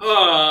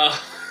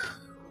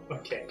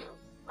 Okay.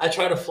 I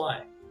try to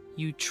fly.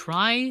 You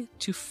try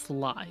to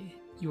fly.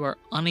 You are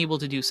unable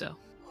to do so.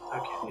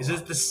 Okay. Is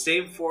this the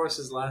same forest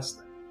as last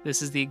night?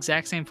 This is the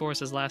exact same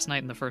forest as last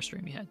night in the first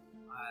dream you had.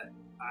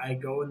 I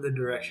go in the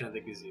direction of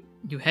the gazebo.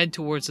 You head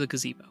towards the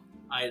gazebo.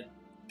 I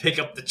pick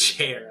up the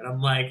chair and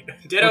I'm like,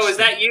 Ditto, Which is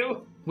that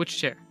you? Which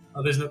chair?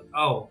 Oh, there's no.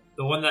 Oh,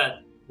 the one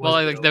that. Well,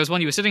 Was like, there was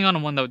one you were sitting on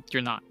and one that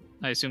you're not.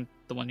 I assume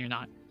the one you're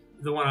not.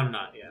 the one I'm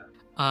not.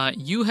 Yeah.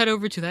 You head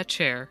over to that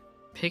chair,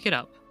 pick it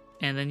up,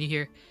 and then you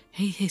hear,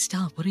 "Hey,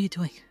 stop! What are you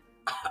doing?"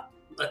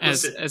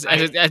 As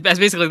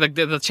basically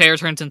the chair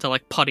turns into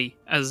like putty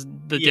as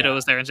the Ditto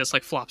is there and just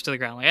like flops to the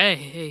ground.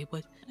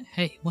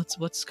 Like,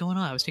 what's going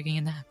on? I was taking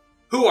a nap.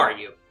 Who are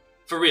you?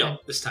 For real,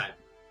 this time.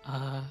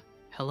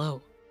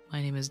 Hello.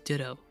 My name is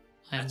Ditto.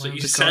 I am That's one what of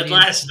you the said guardians.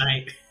 last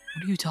night.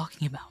 What are you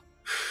talking about?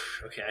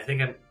 Okay, I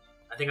think I'm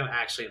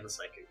actually in the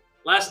psychic.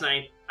 Last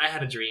night I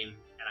had a dream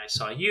and I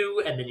saw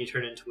you, and then you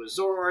turned into a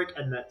Zorak,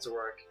 and that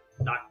Zorak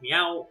knocked me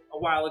out a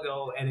while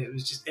ago, and it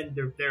was just and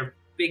they're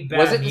big bad.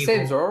 Was it the evil.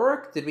 same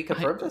Zoroark? Did we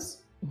confirm this?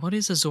 What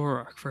is a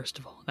Zoroark, first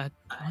of all?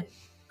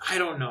 I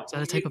don't know. Is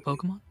that a type of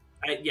Pokemon?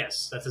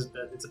 Yes, it's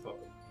a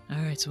Pokemon.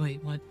 Alright, so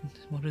wait, what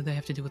do they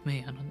have to do with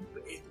me? I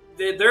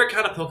don't... They're a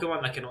kind of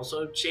Pokemon that can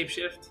also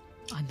shapeshift.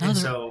 Another... And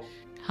so...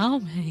 How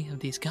many of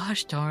these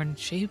gosh darn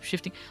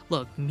shape-shifting...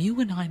 Look, Mew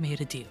and I made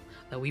a deal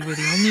that we were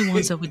the only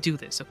ones that would do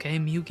this, okay?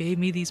 Mew gave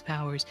me these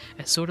powers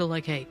as sort of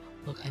like, hey,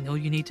 look, I know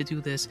you need to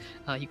do this,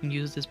 you can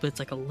use this, but it's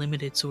like a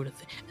limited sort of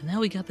thing. And now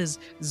we got this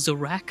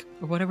Zorak,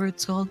 or whatever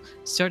it's called,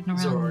 starting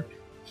around...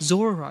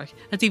 Zoroark.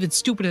 That's even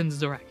stupider than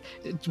Zorak.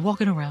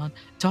 Walking around,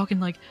 talking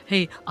like,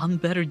 hey, I'm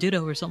better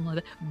Ditto or something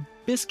like that.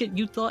 Biscuit,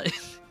 you thought...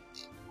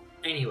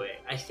 Anyway,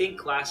 I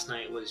think last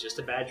night was just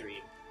a bad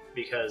dream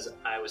because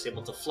I was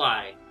able to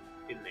fly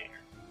in there.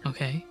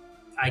 Okay.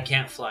 I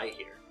can't fly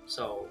here,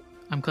 so...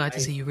 I'm glad to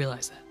see you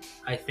realize that.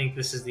 I think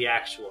this is the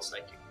actual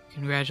psychic.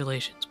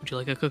 Congratulations. Would you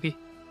like a cookie?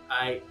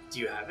 Do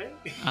you have it?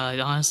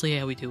 Honestly,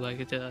 yeah, we do.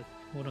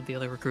 One of the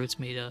other recruits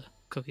made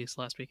cookies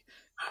last week.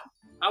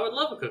 I would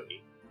love a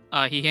cookie.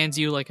 He hands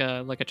you like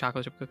a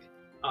chocolate chip cookie.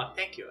 Oh,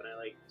 thank you, and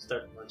I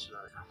start munching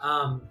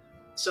on it.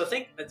 So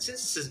since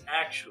this is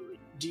actually,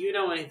 do you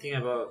know anything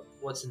about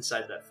what's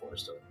inside that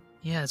forest over?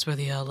 Yeah, that's where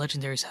the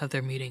legendaries have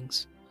their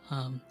meetings.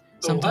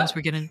 Sometimes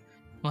we're getting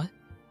what?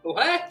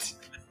 What?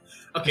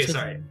 Okay, That's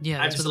sorry.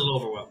 Yeah, I'm just a little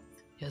overwhelmed.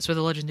 Yeah, that's where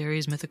the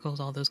legendaries, mythicals,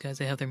 all those guys,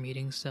 they have their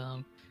meetings.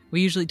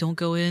 We usually don't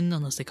go in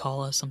unless they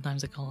call us.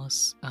 Sometimes they call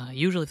us.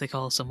 Usually if they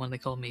call someone, they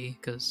call me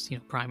because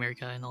primary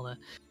guy and all that.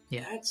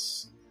 Yeah.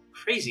 That's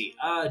crazy.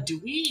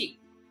 Do we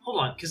hold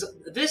on? Because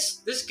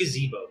this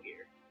gazebo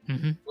here,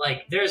 Mm-hmm.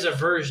 Like, there's a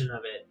version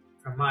of it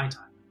from my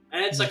time,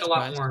 and it's like a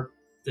lot more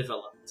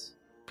developed.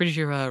 Pretty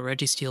sure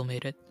Reggie Steele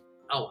made it.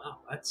 Oh wow,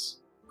 that's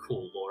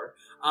cool lore.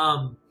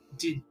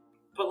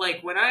 But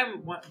like when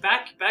I'm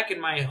back in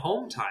my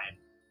home time,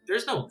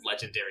 there's no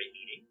legendary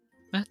meeting.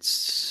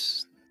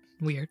 That's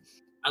weird.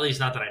 At least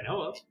not that I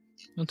know of.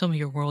 Don't tell me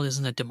your world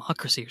isn't a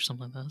democracy or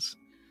something like this.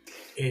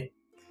 It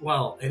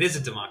is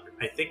a democracy.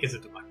 I think it's a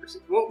democracy.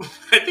 Well,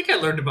 I think I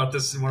learned about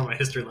this in one of my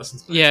history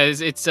lessons. Yeah,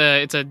 it's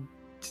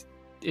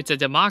a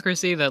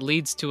democracy that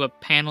leads to a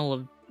panel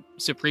of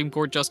Supreme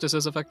Court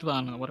justices effectively. I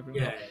don't know, whatever.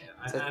 Yeah.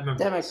 It's I a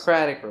remember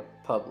democratic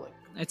republic.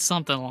 It's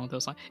something along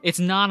those lines. It's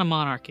not a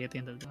monarchy at the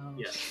end of the day.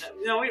 Yeah.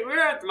 No, we're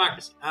a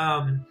democracy.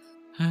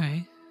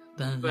 Alright.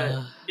 Then,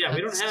 but yeah,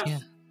 we don't have yeah.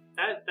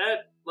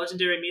 that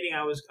legendary meeting.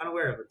 I was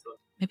unaware of until.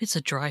 Maybe it's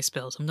a dry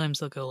spell. Sometimes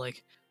they'll go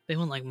they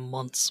went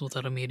months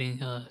without a meeting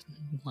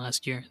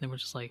last year. They were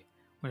just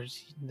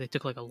they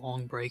took a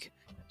long break.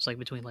 It's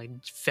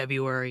between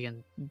February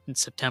and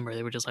September.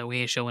 They were just we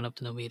ain't showing up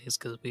to no meetings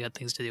because we got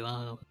things to do. I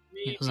don't know.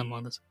 Maybe. Something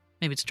on this.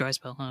 Maybe it's a dry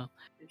spell. I don't know.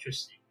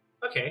 Interesting.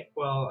 Okay,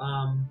 well,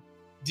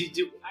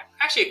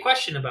 actually a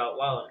question about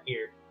while I'm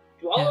here.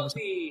 Do all of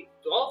the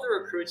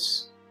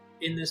recruits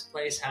in this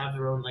place have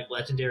their own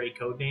legendary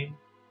code name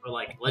or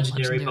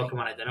legendary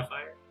Pokemon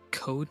identifier?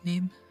 Code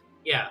name?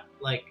 Yeah,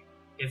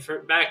 if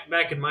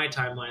back in my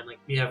timeline,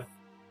 we have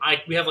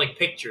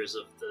pictures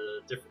of the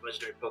different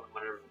legendary Pokemon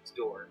on everyone's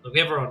door. We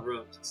have our own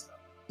rooms and stuff.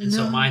 And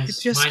so mine's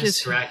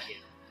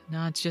Terrakion.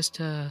 No, it's just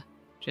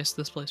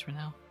this place for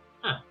now.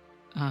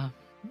 Huh.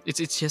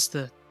 It's just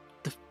the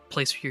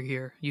place where you're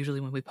here.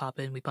 Usually when we pop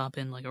in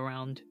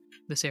around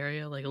this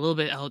area, a little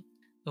bit out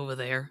over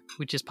there.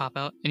 We just pop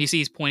out, and you see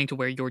he's pointing to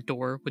where your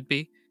door would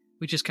be.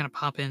 We just kind of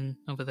pop in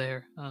over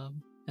there,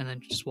 and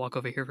then just walk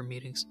over here for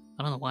meetings.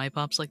 I don't know why he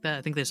pops like that.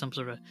 I think there's some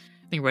sort of.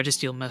 I think Reggie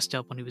Steele messed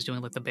up when he was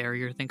doing the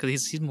barrier thing,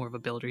 because he's more of a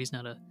builder. He's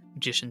not a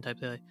magician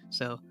type guy.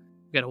 So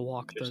we got to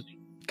walk the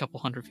couple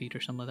hundred feet or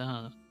something like that. I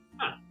don't know.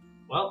 Huh.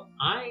 Well,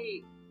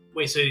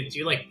 wait. So do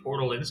you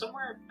portal in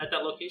somewhere at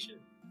that location?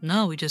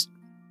 No, we just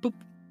boop.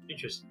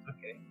 Interesting.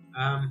 Okay.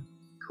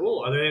 Cool.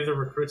 Are there any other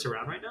recruits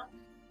around right now?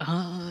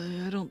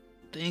 I don't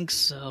think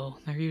so.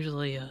 They're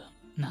usually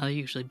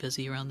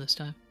busy around this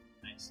time.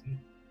 Nice.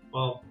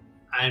 Well,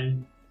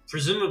 I'm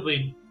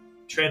presumably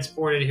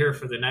transported here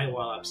for the night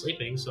while I'm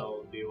sleeping,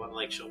 so do you want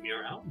to show me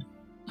around?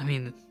 I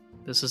mean,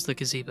 this is the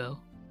gazebo.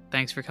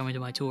 Thanks for coming to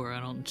my tour. I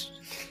don't...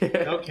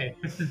 Okay.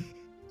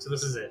 So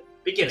this is it.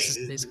 Beginning.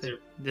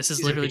 This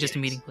is literally just a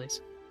meeting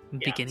place. Yeah,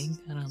 beginning?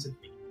 I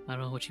don't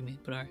know what you mean,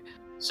 but alright.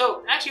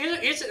 So, actually,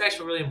 here's an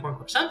actual really important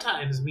question.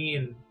 Sometimes me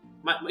and...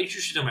 you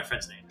should know my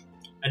friend's name.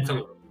 And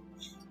Philip.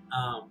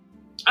 I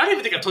don't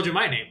even think I've told you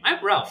my name.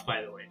 I'm Ralph,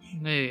 by the way.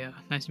 Yeah,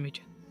 nice to meet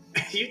you.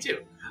 You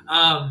too.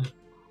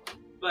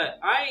 But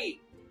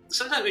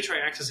sometimes we try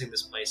accessing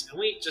this place, and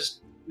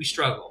we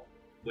struggle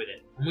with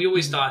it. And we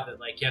always thought that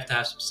you have to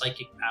have some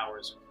psychic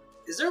powers.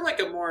 Is there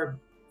a more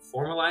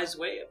formalized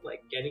way of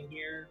getting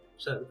here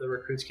so that the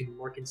recruits can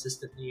more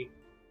consistently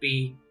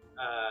be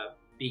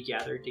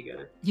gathered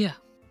together? Yeah.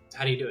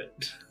 How do you do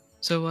it?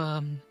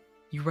 So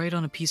you write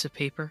on a piece of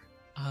paper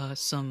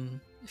some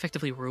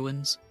effectively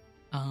ruins.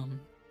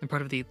 They're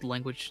part of the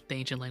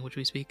ancient language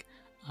we speak.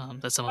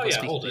 That some of us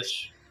speak.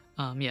 Oldish.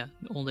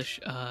 Oldish.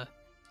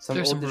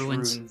 There's some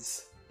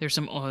ruins. There's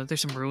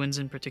some ruins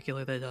in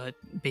particular that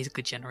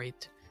basically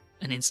generate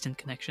an instant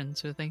connection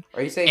sort of thing.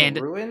 Are you saying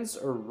ruins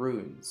or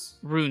runes?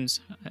 Runes.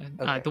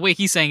 Okay. The way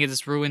he's saying it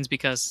is ruins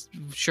because,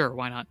 sure,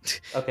 why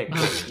not? Okay,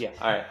 cool. Yeah,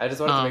 alright. I just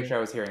wanted to make sure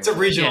I was hearing It's a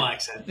regional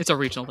accent. It's a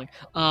regional thing.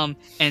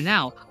 And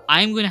now,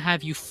 I'm going to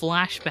have you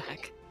flash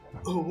back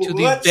to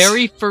the What?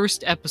 very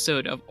first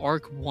episode of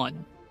Arc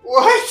 1.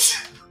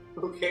 What?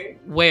 Okay.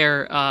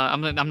 Where,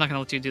 I'm not going to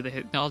let you do the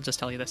hit. No, I'll just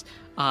tell you this.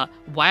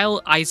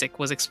 While Isaac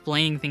was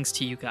explaining things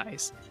to you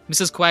guys,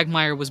 Mrs.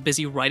 Quagmire was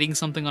busy writing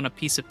something on a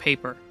piece of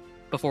paper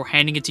before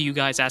handing it to you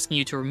guys, asking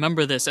you to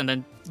remember this, and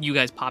then you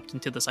guys popped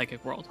into the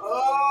psychic world.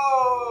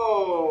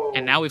 Oh!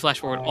 And now we flash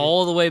forward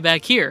all the way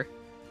back here,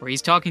 where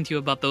he's talking to you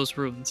about those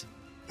runes.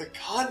 The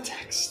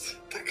context.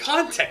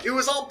 It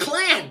was all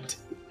planned!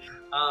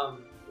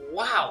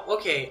 Wow,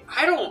 okay.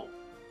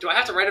 Do I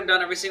have to write them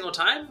down every single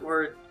time?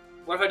 Or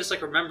what if I just,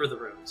 remember the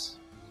runes?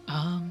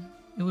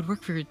 It would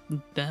work for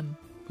them,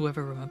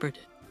 whoever remembered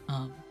it.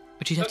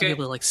 But you'd have to be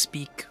able to,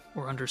 speak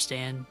or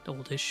understand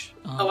Oldish.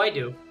 I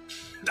do.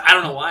 I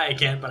don't know why I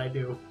can't, but I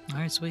do.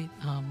 Alright, sweet.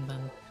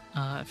 Then,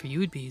 for you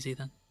it'd be easy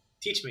then.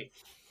 Teach me.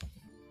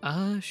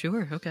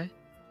 Sure, okay.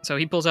 So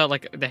he pulls out,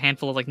 the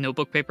handful of,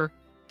 notebook paper,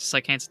 just,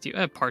 hands it to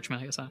you.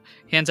 Parchment, I guess.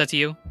 He hands that to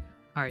you.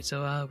 Alright,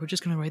 so, we're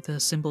just gonna write the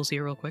symbols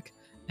here real quick.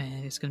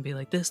 And it's gonna be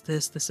this.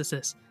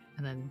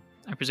 And then,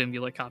 I presume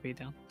you, copy it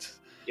down.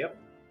 Yep.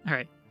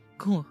 Alright,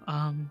 cool.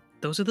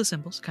 Those are the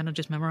symbols. Kind of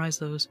just memorize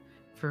those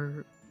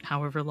for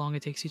however long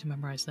it takes you to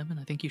memorize them, and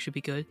I think you should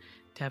be good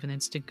to have an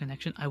instant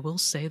connection. I will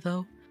say,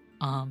 though,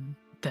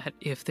 that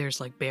if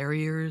there's,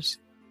 barriers,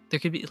 there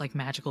could be,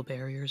 magical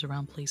barriers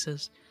around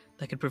places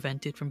that could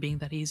prevent it from being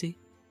that easy.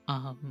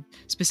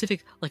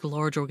 Specific, like,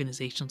 large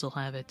organizations will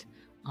have it.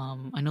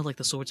 I know, like,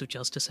 the Swords of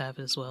Justice have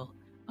it as well,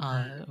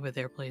 with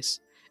their place.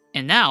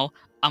 And now,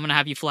 I'm gonna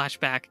have you flash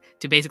back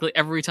to basically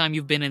every time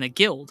you've been in a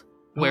guild,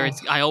 where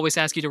I always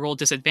ask you to roll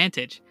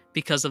disadvantage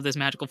because of this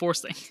magical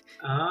force thing.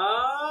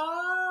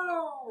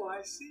 Oh,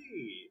 I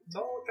see. It's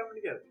all coming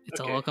together. It's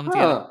all coming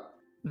together.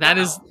 That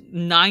is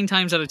 9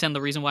 times out of 10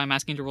 the reason why I'm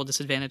asking you to roll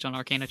disadvantage on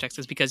Arcana checks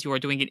is because you are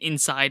doing it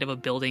inside of a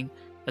building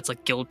that's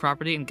like guild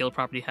property, and guild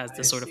property has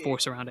this sort of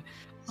force around it.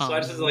 So I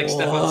just have to like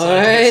step outside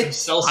and get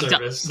some cell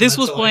service. This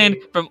was planned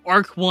from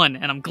Arc 1,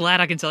 and I'm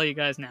glad I can tell you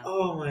guys now.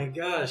 Oh my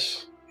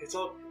gosh. It's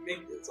all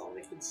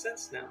making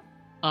sense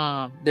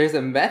now. There's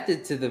a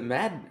method to the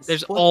madness.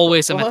 There's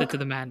always a method to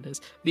the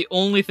madness. The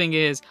only thing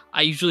is,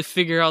 I usually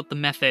figure out the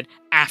method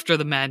after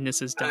the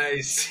madness is done.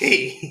 I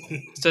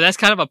see. So that's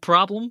kind of a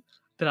problem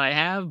that I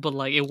have, but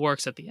like it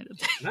works at the end of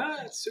the day. Nah,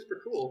 it's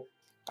super cool.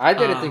 I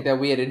didn't think that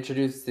we had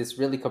introduced this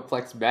really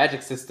complex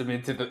magic system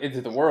into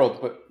the world,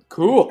 but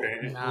cool.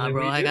 Nah,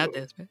 bro, I got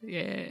this. Man.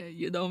 Yeah,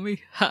 you know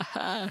me.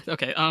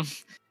 Okay.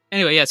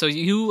 Anyway, yeah. So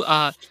you,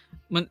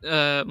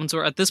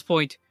 Mansoor, at this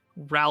point,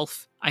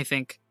 Ralph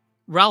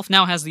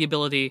now has the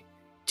ability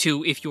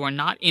to, if you are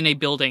not in a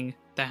building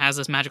that has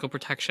this magical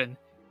protection,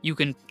 you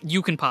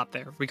can pop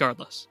there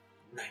regardless.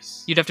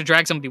 Nice. You'd have to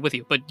drag somebody with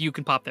you, but you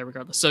can pop there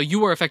regardless. So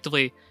you are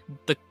effectively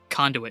the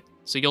conduit.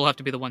 So you'll have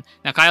to be the one.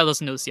 Now Kyle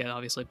doesn't know this yet,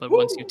 obviously, but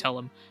once you tell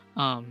him,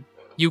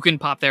 you can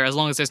pop there as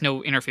long as there's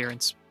no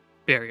interference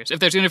barriers.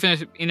 If there's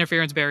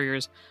interference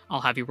barriers,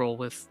 I'll have you roll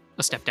with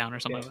a step down or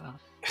something like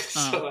that.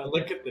 So I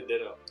look at the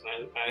Ditto.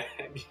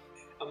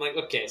 I'm like,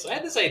 okay, so I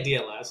had this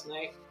idea last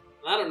night,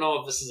 and I don't know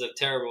if this is a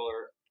terrible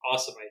or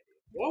awesome idea.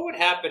 What would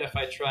happen if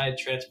I tried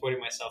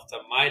transporting myself to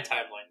my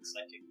timeline in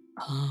psychic?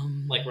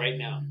 Like right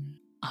now.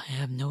 I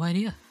have no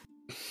idea.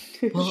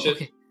 Well,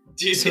 okay.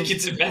 Do you think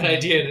it's a bad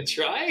idea to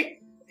try?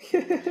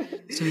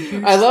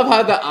 I love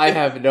how the "I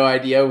have no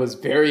idea" was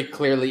very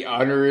clearly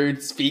Honorud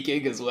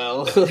speaking as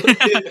well.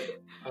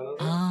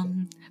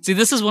 See,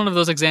 this is one of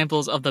those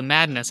examples of the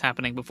madness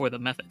happening before the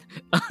method.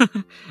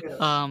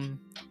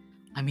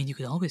 I mean, you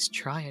could always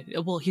try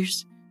it. Well,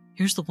 here's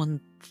the one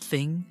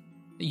thing.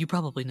 You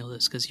probably know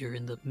this because you're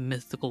in the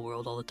mythical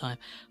world all the time.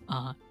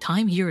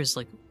 Time here is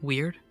like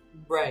weird.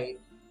 Right.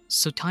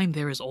 So time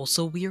there is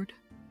also weird.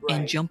 Right.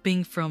 And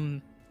jumping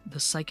from the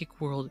psychic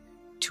world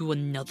to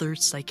another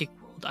psychic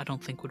world, I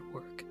don't think would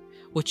work.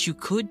 What you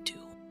could do,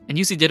 and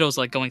you see Ditto's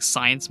like going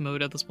science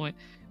mode at this point.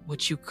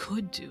 What you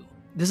could do,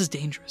 this is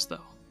dangerous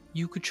though.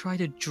 You could try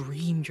to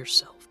dream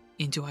yourself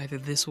into either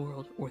this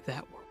world or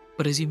that world.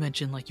 But as you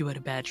mentioned, like you had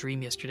a bad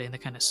dream yesterday and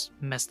that kind of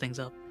messed things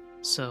up.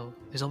 So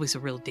there's always a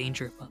real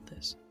danger about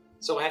this.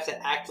 So I have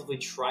to actively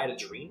try to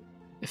dream?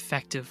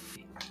 Effective,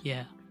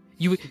 yeah.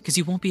 Because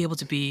you won't be able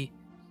to be.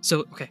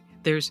 So okay,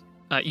 there's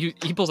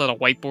he pulls out a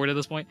whiteboard at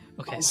this point.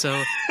 Okay,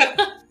 so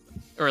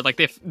or like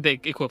the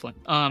equivalent.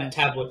 A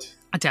tablet.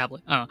 A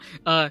tablet.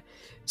 Oh.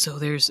 So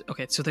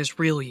there's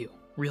real you.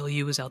 Real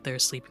you is out there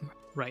sleeping.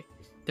 Right.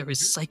 There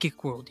is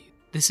psychic world you.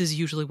 This is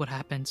usually what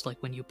happens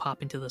like when you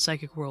pop into the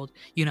psychic world.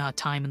 You know how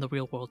time in the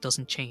real world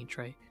doesn't change,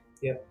 right?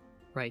 Yeah.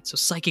 Right. So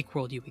psychic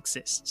world you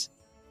exists,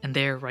 and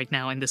there right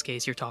now in this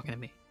case you're talking to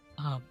me.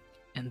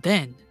 And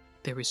then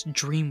there is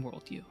dream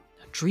world you.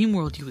 Now, dream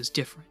world you is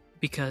different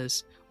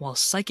because while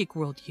psychic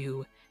world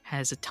you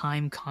has a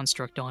time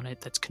construct on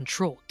it that's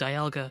controlled,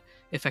 Dialga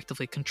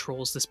effectively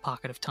controls this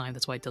pocket of time.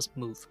 That's why it doesn't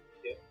move.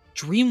 Yeah.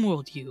 Dream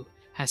world you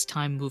has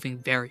time moving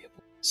variable.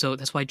 So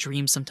that's why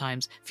dreams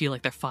sometimes feel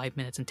like they're 5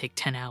 minutes and take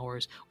 10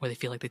 hours, or they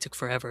feel like they took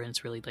forever and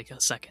it's really like a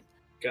second.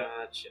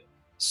 Gotcha.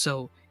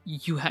 So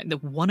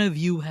one of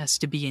you has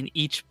to be in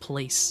each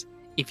place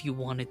if you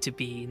wanted to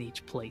be in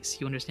each place.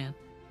 You understand?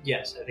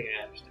 Yes, I think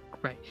I understand.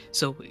 Right.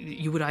 So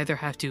you would either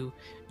have to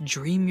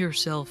dream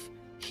yourself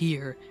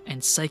here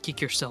and psychic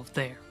yourself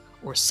there,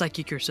 or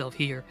psychic yourself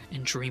here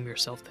and dream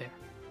yourself there.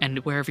 And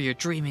wherever you're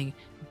dreaming,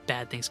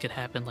 bad things could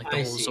happen, like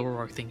the whole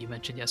Zoroark thing you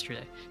mentioned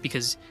yesterday.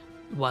 Because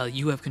while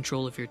you have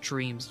control of your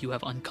dreams, you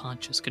have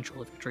unconscious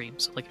control of your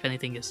dreams. So, like if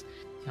anything is,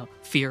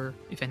 fear,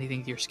 if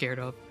anything you're scared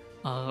of,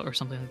 or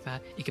something like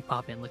that, it could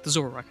pop in. Like the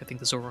Zoroark.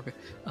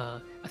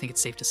 I think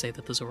it's safe to say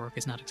that the Zoroark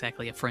is not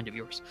exactly a friend of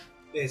yours.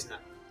 It's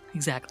not.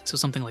 Exactly. So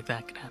something like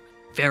that could happen.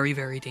 Very,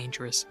 very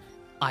dangerous.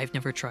 I've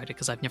never tried it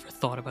because I've never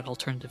thought about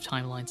alternative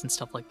timelines and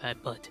stuff like that.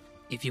 But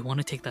if you want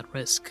to take that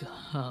risk,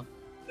 no,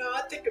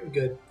 I think I'm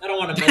good. I don't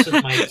want to mess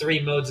with my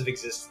 3 modes of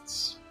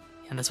existence.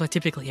 And that's why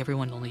typically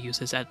everyone only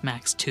uses at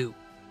max 2,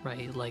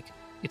 right? Like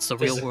it's the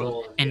real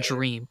world and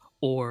dream,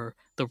 or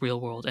the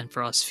real world and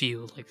for us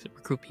few, like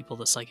recruit people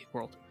the psychic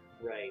world.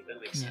 Right,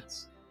 that makes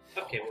sense.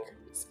 Okay, well.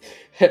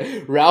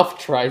 Ralph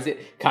tries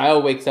it.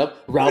 Kyle wakes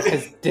up. Ralph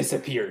has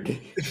disappeared.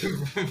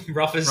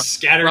 Ralph has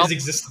scattered his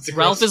existence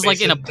across Ralph is space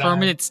like in a and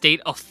permanent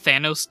state of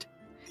Thanos.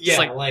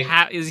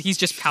 Yeah, he's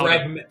just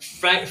powder.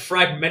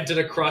 Fragmented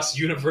across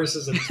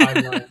universes and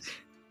timelines.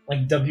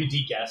 Like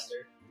WD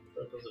Caster.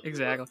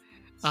 Exactly.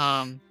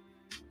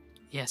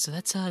 Yeah, so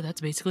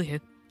that's basically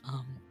it.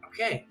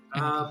 Okay.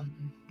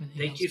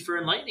 Thank you for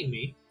enlightening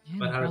me. Yeah,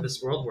 about no how problem.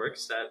 this world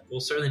works, that will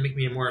certainly make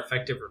me a more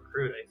effective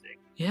recruit, I think.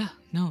 Yeah,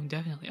 no,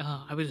 definitely.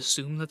 I would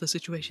assume that the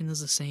situation is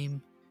the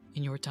same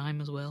in your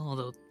time as well,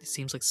 although it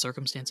seems like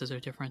circumstances are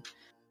different.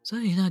 So,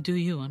 do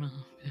you? I don't know.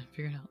 Yeah,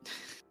 figure it out.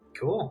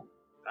 Cool.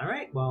 All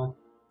right, well,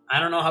 I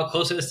don't know how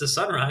close it is to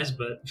sunrise,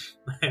 but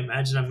I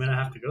imagine I'm going to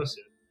have to go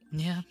soon.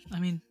 Yeah, I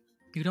mean,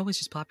 you could always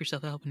just pop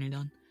yourself out when you're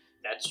done.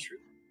 That's true.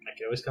 I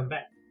can always come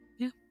back.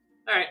 Yeah.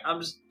 All right,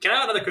 can I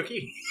have another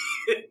cookie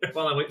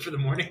while I wait for the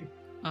morning?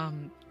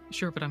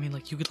 Sure, but I mean,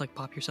 like, you could, like,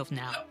 pop yourself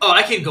now. Oh,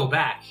 I can go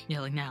back.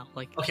 Yeah, like, now.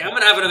 Like, Okay, I'm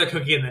going to have another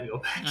cookie and then go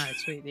back. alright,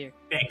 sweet, here.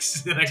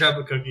 Thanks. Then I grab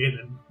a cookie and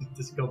then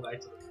just go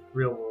back to the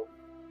real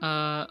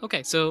world.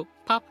 Okay, so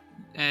pop,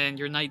 and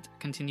your night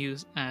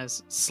continues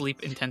as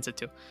sleep intends it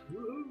to.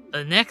 Woohoo.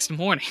 The next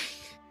morning,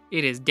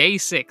 it is day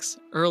 6,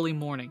 early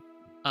morning.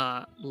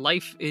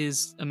 Life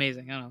is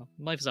amazing. I don't know.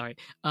 Life is alright.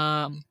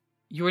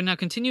 You are now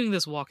continuing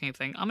this walking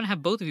thing. I'm gonna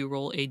have both of you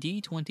roll a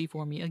d20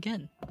 for me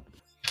again.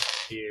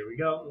 Here we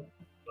go.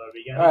 What do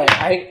we got?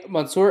 Alright,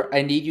 Mansoor,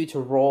 I need you to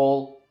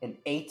roll an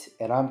 8,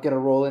 and I'm gonna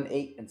roll an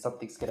 8, and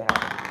something's gonna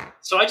happen.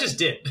 So I just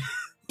did.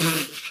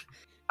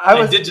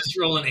 I did just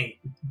roll an 8.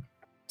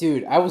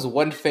 Dude, I was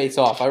one face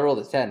off. I rolled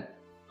a 10.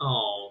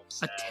 Oh, A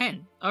sad.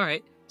 10.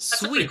 Alright. That's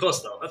pretty Sweet.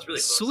 close, though. That's really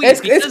close. Sweet. It's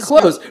because,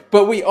 close,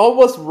 but we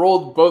almost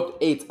rolled both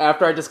 8s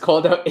after I just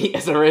called out 8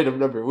 as a random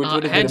number, which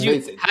would have been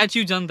amazing. Had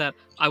you done that,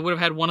 I would have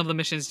had one of the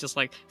missions just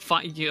like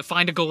find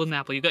a golden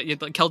apple.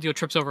 Keldeo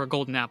trips over a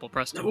golden apple.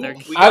 Preston. Ooh, There.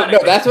 we got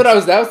it.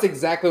 That was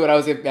exactly what I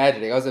was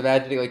imagining. I was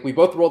imagining, like, we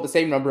both rolled the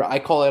same number, I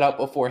call it out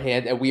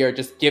beforehand, and we are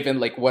just given,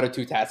 like, 1 or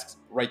 2 tasks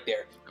right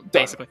there. Done.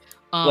 Basically.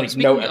 Like,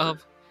 speaking no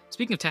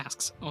of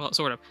tasks, well,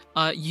 sort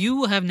of.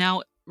 You have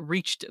now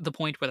reached the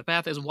point where the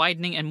path is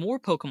widening and more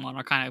Pokemon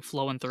are kind of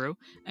flowing through,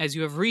 as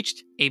you have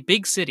reached a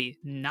big city,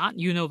 not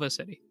Unova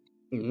City.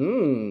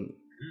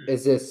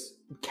 Is this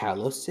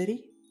Kalos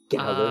City?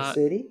 Galos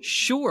City?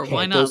 Sure,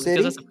 why Kanto not? City?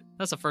 Because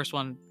that's the first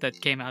one that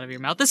came out of your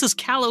mouth. This is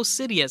Kalos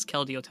City, as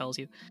Keldeo tells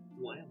you.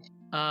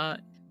 Wow.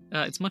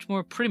 It's much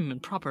more prim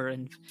and proper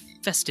and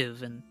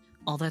festive and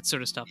all that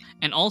sort of stuff.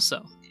 And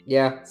also,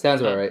 Yeah,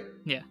 sounds about right.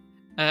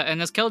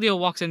 and as Keldeo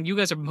walks in, you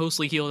guys are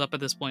mostly healed up at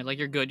this point. Like,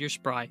 you're good, you're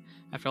spry,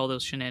 after all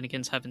those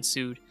shenanigans have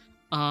ensued.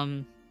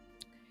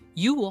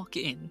 You walk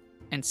in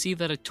and see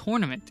that a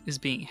tournament is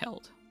being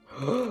held.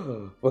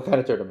 What kind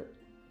of tournament?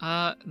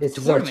 The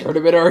Is our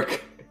tournament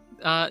arc?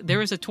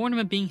 There is a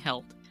tournament being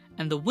held,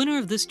 and the winner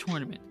of this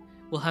tournament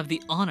will have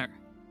the honor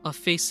of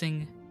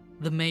facing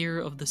the mayor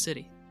of the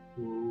city.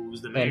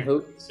 Who's the And mayor who?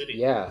 of the city?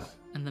 Yeah.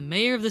 And the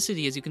mayor of the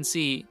city, as you can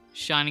see,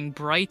 shining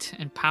bright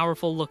and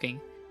powerful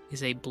looking,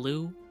 is a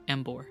blue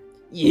Embor.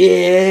 Yeah!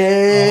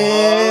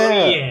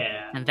 Oh,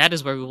 yeah. And that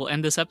is where we will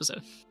end this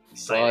episode.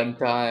 Exciting.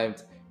 Fun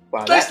times.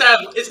 Wow, It's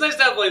nice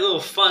to have like little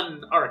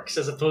fun arcs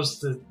as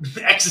opposed to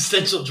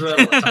existential dread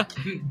all the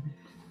time.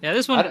 Yeah,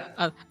 this one,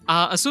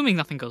 assuming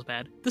nothing goes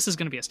bad, this is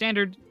going to be a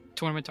standard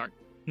tournament arc.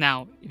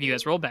 Now, if you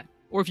guys roll bad,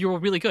 or if you roll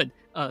really good,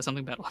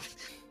 something bad will happen.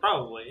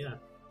 Probably, yeah.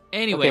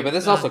 Anyway. Okay, but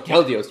this is also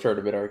Keldeo's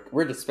tournament arc.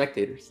 We're the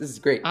spectators. This is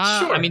great.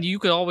 Sure. I mean, you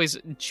could always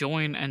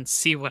join and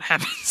see what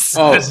happens.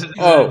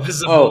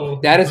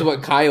 That is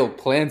what Kyle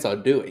plans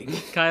on doing.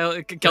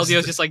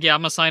 Keldeo's just like, yeah,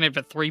 I'm gonna sign it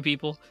for 3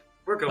 people.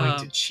 We're going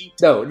to cheat.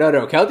 No.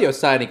 Keldeo's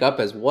signing up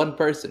as one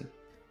person.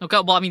 Okay,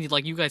 well, I mean,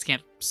 like, you guys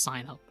can't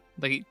sign up.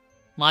 Like,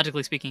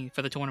 logically speaking,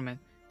 for the tournament,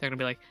 they're gonna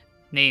be like,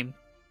 name,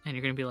 and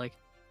you're gonna be like,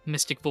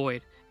 Mystic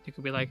Void. You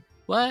could be like,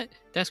 what?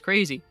 That's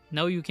crazy.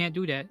 No, you can't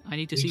do that. I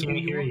need to see who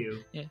you are.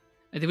 Yeah.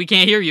 We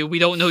can't hear you. We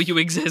don't know you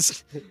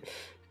exist.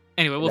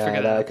 Anyway, we'll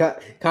figure that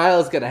out.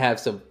 Kyle's gonna have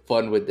some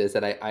fun with this,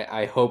 and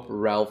I hope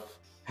Ralph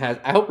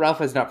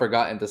has not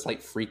forgotten the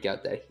slight freak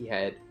out that he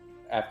had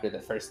after the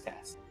first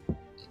task.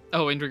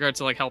 Oh, in regards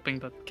to like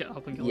helping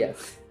Keldeo.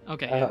 Yes.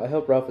 Okay. I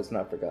hope Ralph has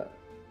not forgotten.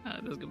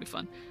 This is gonna be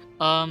fun.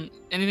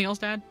 Anything else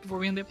to add before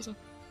we end the episode?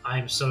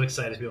 I'm so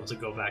excited to be able to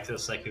go back to the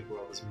psychic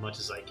world as much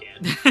as I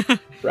can.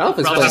 Ralph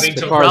is Ralph's playing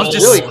the having cards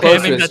just really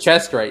close to spamming his that-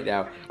 chest right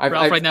now. I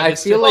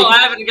feel Well, like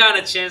I haven't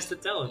gotten a chance to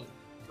tell him,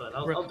 but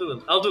I'll do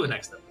it. I'll do it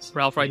next episode.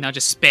 Ralph right now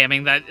just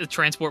spamming that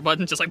transport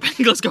button, just like,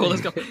 let's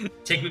go.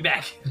 Take me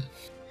back.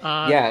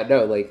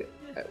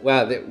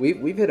 wow,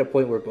 we've hit a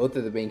point where both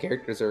of the main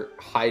characters are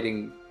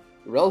hiding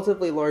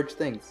relatively large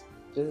things.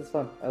 This is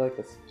fun. I like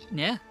this.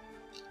 Yeah.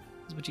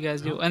 That's what you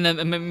guys do. And then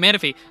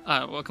Manaphy,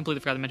 well, completely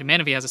forgot to mention,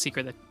 Manaphy has a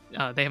secret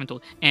that they haven't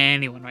told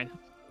anyone right now.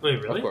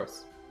 Wait, really? Of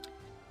course.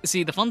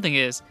 See, the fun thing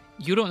is,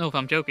 you don't know if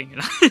I'm joking, you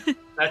know?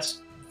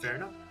 That's fair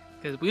enough.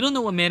 Because we don't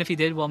know what Manaphy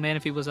did while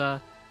Manaphy was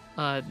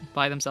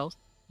by themselves,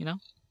 you know?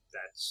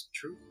 That's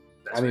true.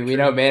 We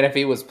know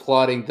Manaphy was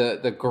plotting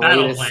the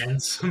greatest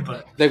Battlelands,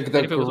 but the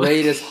Manaphy was-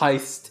 greatest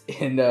heist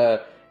in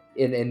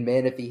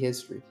Manaphy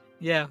history.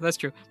 Yeah, that's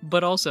true.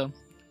 But also,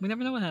 we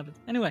never know what happens.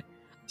 Anyway.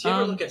 do you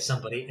ever look at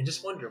somebody and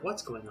just wonder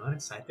what's going on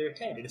inside their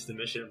head? It's the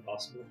Mission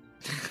Impossible.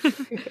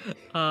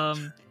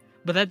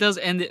 But that does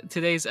end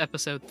today's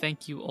episode.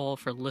 Thank you all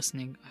for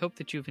listening. I hope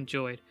that you've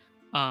enjoyed.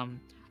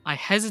 I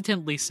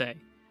hesitantly say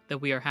that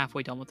we are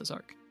halfway done with this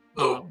arc.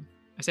 I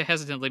say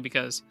hesitantly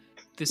because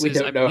this We is,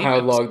 I don't know believe, how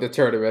long the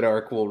tournament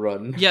arc will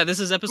run. Yeah, this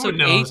is episode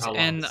knows 8, how long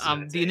and this is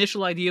gonna the take.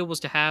 initial idea was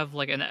to have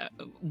like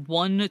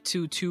 1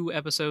 to 2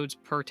 episodes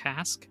per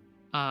task.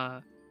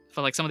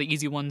 For like some of the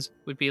easy ones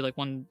would be like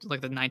one, like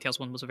the Ninetales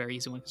one was a very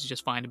easy one because you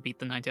just find and beat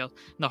the Ninetales.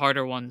 And the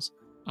harder ones,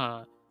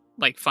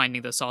 like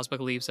finding the Sawsbuck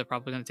leaves, are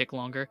probably going to take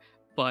longer.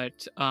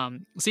 But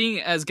seeing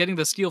as getting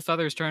the Steel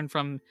Feathers turned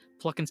from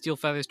plucking Steel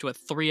Feathers to a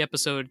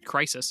 3-episode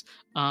crisis,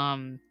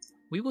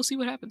 we will see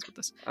what happens with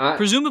this.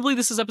 Presumably,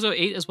 this is episode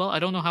 8 as well. I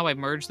don't know how I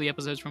merged the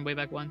episodes from way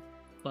back when,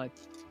 but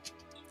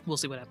we'll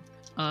see what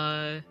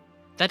happens.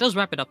 That does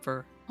wrap it up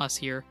for us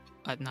here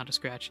at Not a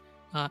Scratch.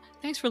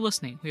 Thanks for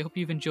listening. We hope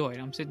you've enjoyed.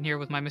 I'm sitting here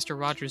with my Mr.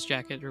 Rogers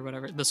jacket or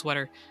whatever, the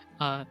sweater.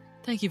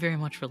 Thank you very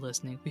much for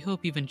listening. We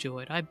hope you've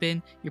enjoyed. I've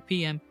been your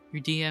PM,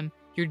 your DM,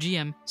 your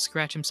GM,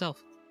 Scratch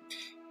himself.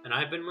 And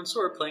I've been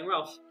Mansoor playing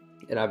Ralph.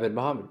 And I've been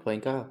Mohammed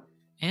playing Kyle.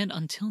 And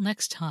until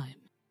next time,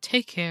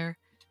 take care,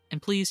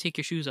 and please take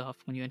your shoes off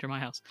when you enter my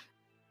house.